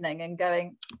listening and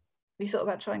going, have you thought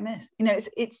about trying this?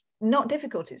 It's not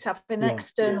difficult. It's having an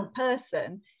external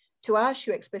person to ask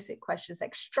you explicit questions,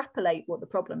 extrapolate what the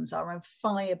problems are, and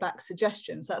fire back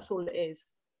suggestions. That's all it is.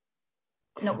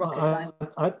 Not rocket science.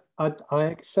 I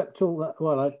accept all that.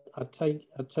 Well, I take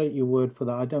your word for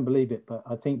that. I don't believe it, but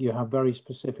I think you have very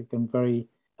specific and very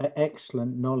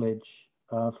excellent knowledge,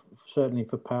 certainly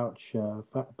for pouch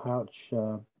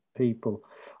people.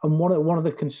 And one of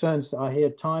the concerns that I hear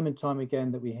time and time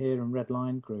again that we hear in Red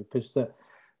Line Group is that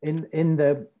in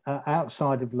the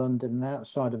outside of London and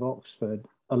outside of Oxford,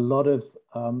 a lot of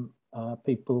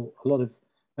people, a lot of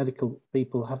medical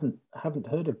people haven't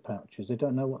heard of pouches. They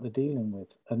don't know what they're dealing with,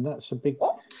 and that's a big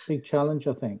challenge,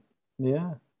 I think.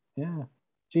 Yeah.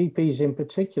 GPs in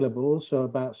particular, but also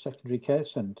about secondary care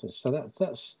centres. So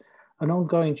that's an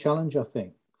ongoing challenge, I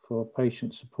think, for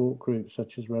patient support groups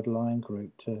such as Red Lion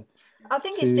Group to. I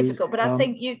think it's difficult, but I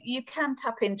think you can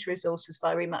tap into resources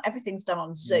via email. Everything's done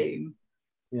on Zoom.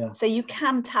 Yeah. So you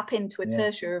can tap into a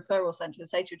tertiary referral centre and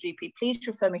say to your GP, please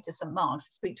refer me to St Mark's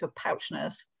to speak to a pouch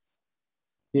nurse.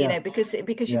 You know, because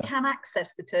you can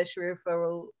access the tertiary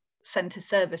referral centre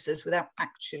services without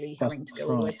actually having to go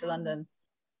all the way to London.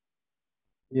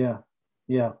 Yeah,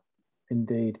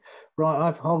 indeed. Right,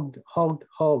 I've hogged.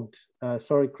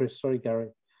 Sorry, Chris. Sorry, Gary.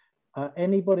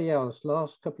 Anybody else?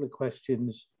 Last couple of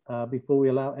questions before we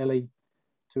allow Ellie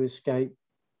to escape.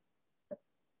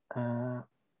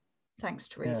 Thanks,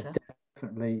 Teresa. Yeah,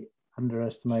 definitely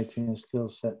underestimating a skill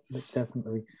set, but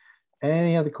definitely.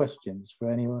 Any other questions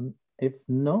for anyone? If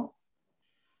not,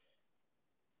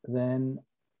 then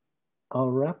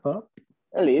I'll wrap up.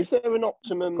 Ellie, is there an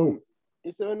optimum? Oh.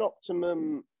 Is there an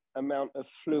optimum amount of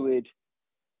fluid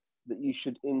that you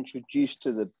should introduce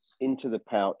into the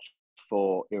pouch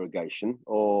for irrigation,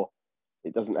 or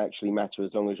it doesn't actually matter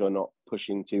as long as you're not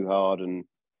pushing too hard and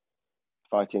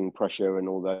fighting pressure and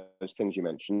all those things you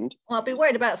mentioned? Well, I'll be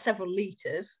worried about several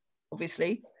litres,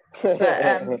 obviously,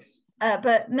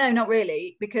 but no, not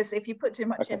really, because if you put too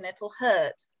much in, it'll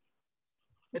hurt.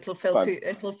 It'll feel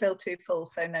too full.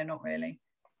 So no, not really.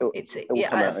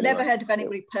 I've never heard of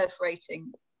anybody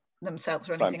perforating themselves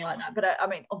or anything like that. But I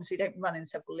mean, obviously, don't run in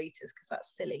several litres because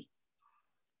that's silly.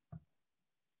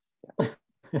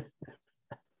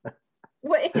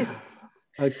 What is?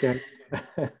 Okay.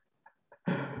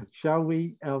 Shall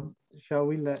we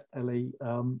let Ellie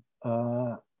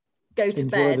go to enjoy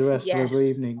bed? The rest of her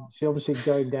evening? She's obviously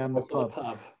going down the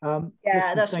pub.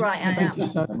 Yeah, that's right. Thank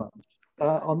you so much.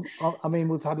 I mean,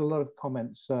 we've had a lot of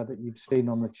comments that you've seen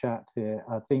on the chat here.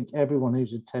 I think everyone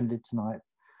who's attended tonight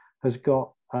has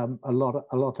got a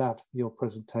lot out of your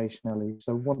presentation, Ellie.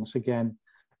 So once again,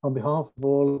 on behalf of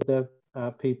all of the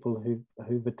people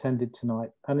who've attended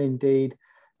tonight, and indeed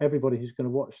everybody who's going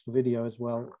to watch the video as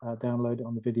well, download it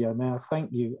on the video now.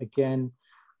 Thank you again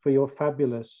for your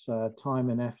fabulous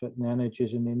time and effort and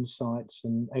energies and insights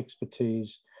and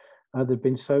expertise. They've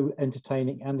been so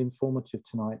entertaining and informative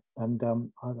tonight, and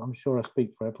I'm sure I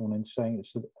speak for everyone in saying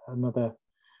it's another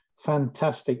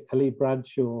fantastic Ellie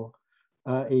Bradshaw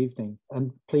evening.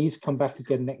 And please come back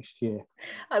again next year.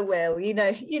 I will. You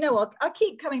know what? I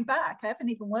keep coming back. I haven't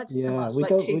even worked so much,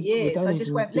 like 2 years. I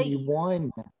just won't leave.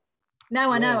 Wine.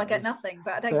 No, I know. I get nothing,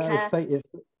 but I don't care. I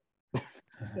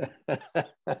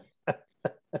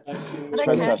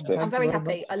don't care. I'm very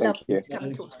happy. I love to come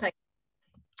and talk to patients.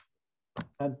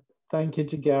 And thank you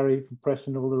to Gary for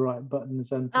pressing all the right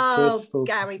buttons, and to Chris for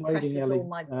Gary presses Ellie, all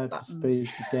my buttons. To speak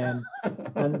again,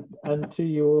 and to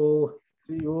you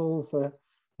all for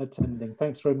attending.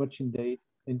 Thanks very much indeed.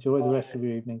 Enjoy the rest of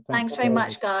your evening. Thanks very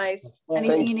much, guys.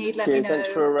 Anything you need, let me know. Thanks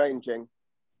for arranging.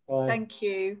 Bye. Thank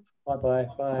you. Bye.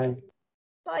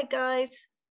 Bye, guys.